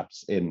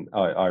handicaps in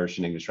Irish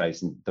and English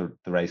racing, the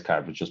race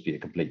card would just be a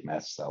complete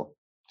mess. So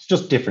it's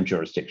just different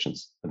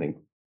jurisdictions, I think.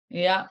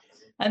 Yeah.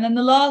 And then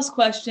the last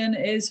question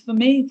is for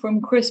me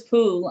from Chris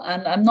Poole,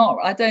 and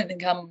I don't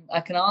think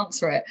I can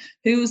answer it.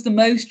 Who was the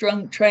most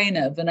drunk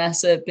trainer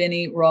Vanessa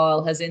Binney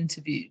Royal has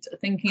interviewed?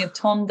 Thinking of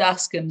Tom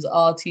Dascombe's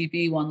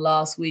RTB one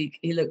last week,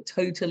 he looked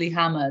totally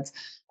hammered.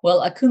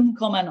 Well, I couldn't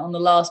comment on the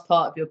last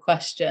part of your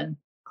question,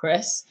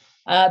 Chris.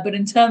 But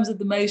in terms of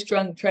the most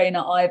drunk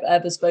trainer I've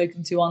ever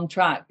spoken to on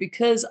track,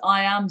 because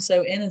I am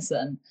so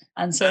innocent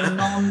and so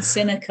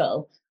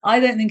non-cynical, I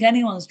don't think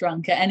anyone's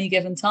drunk at any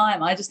given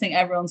time. I just think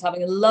everyone's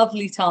having a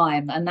lovely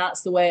time, and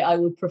that's the way I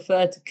would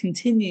prefer to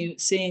continue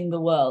seeing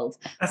the world.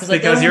 That's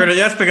because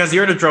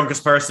you're the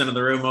drunkest person in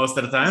the room most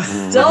of the time.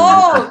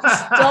 Stop!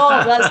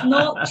 That's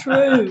not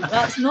true.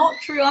 That's not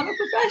true. I'm a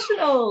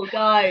professional,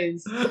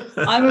 guys.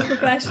 I'm a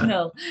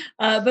professional.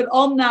 But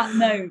on that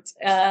note,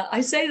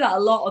 I say that a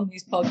lot on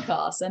these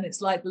podcasts, and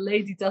it's like the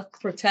lady does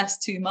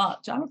protest too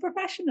much. I'm a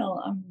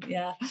professional.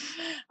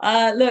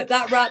 Look,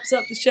 that wraps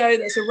up the show.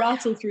 That's a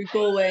rattle through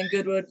Galway and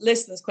Goodwood.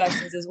 Listeners'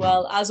 questions as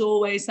well. As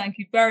always, thank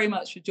you very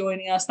much for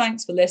joining us.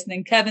 Thanks for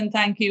listening. Kevin,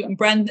 thank you. And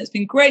Brendan, it's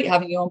been great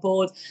having you on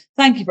board.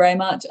 Thank you very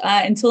much.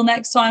 Until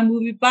next time, we'll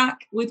be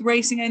back with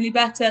Racing Only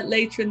Better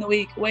later in the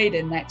week. Wade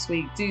in next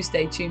week. Do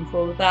stay tuned for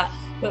all of that.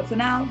 But for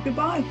now,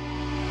 goodbye.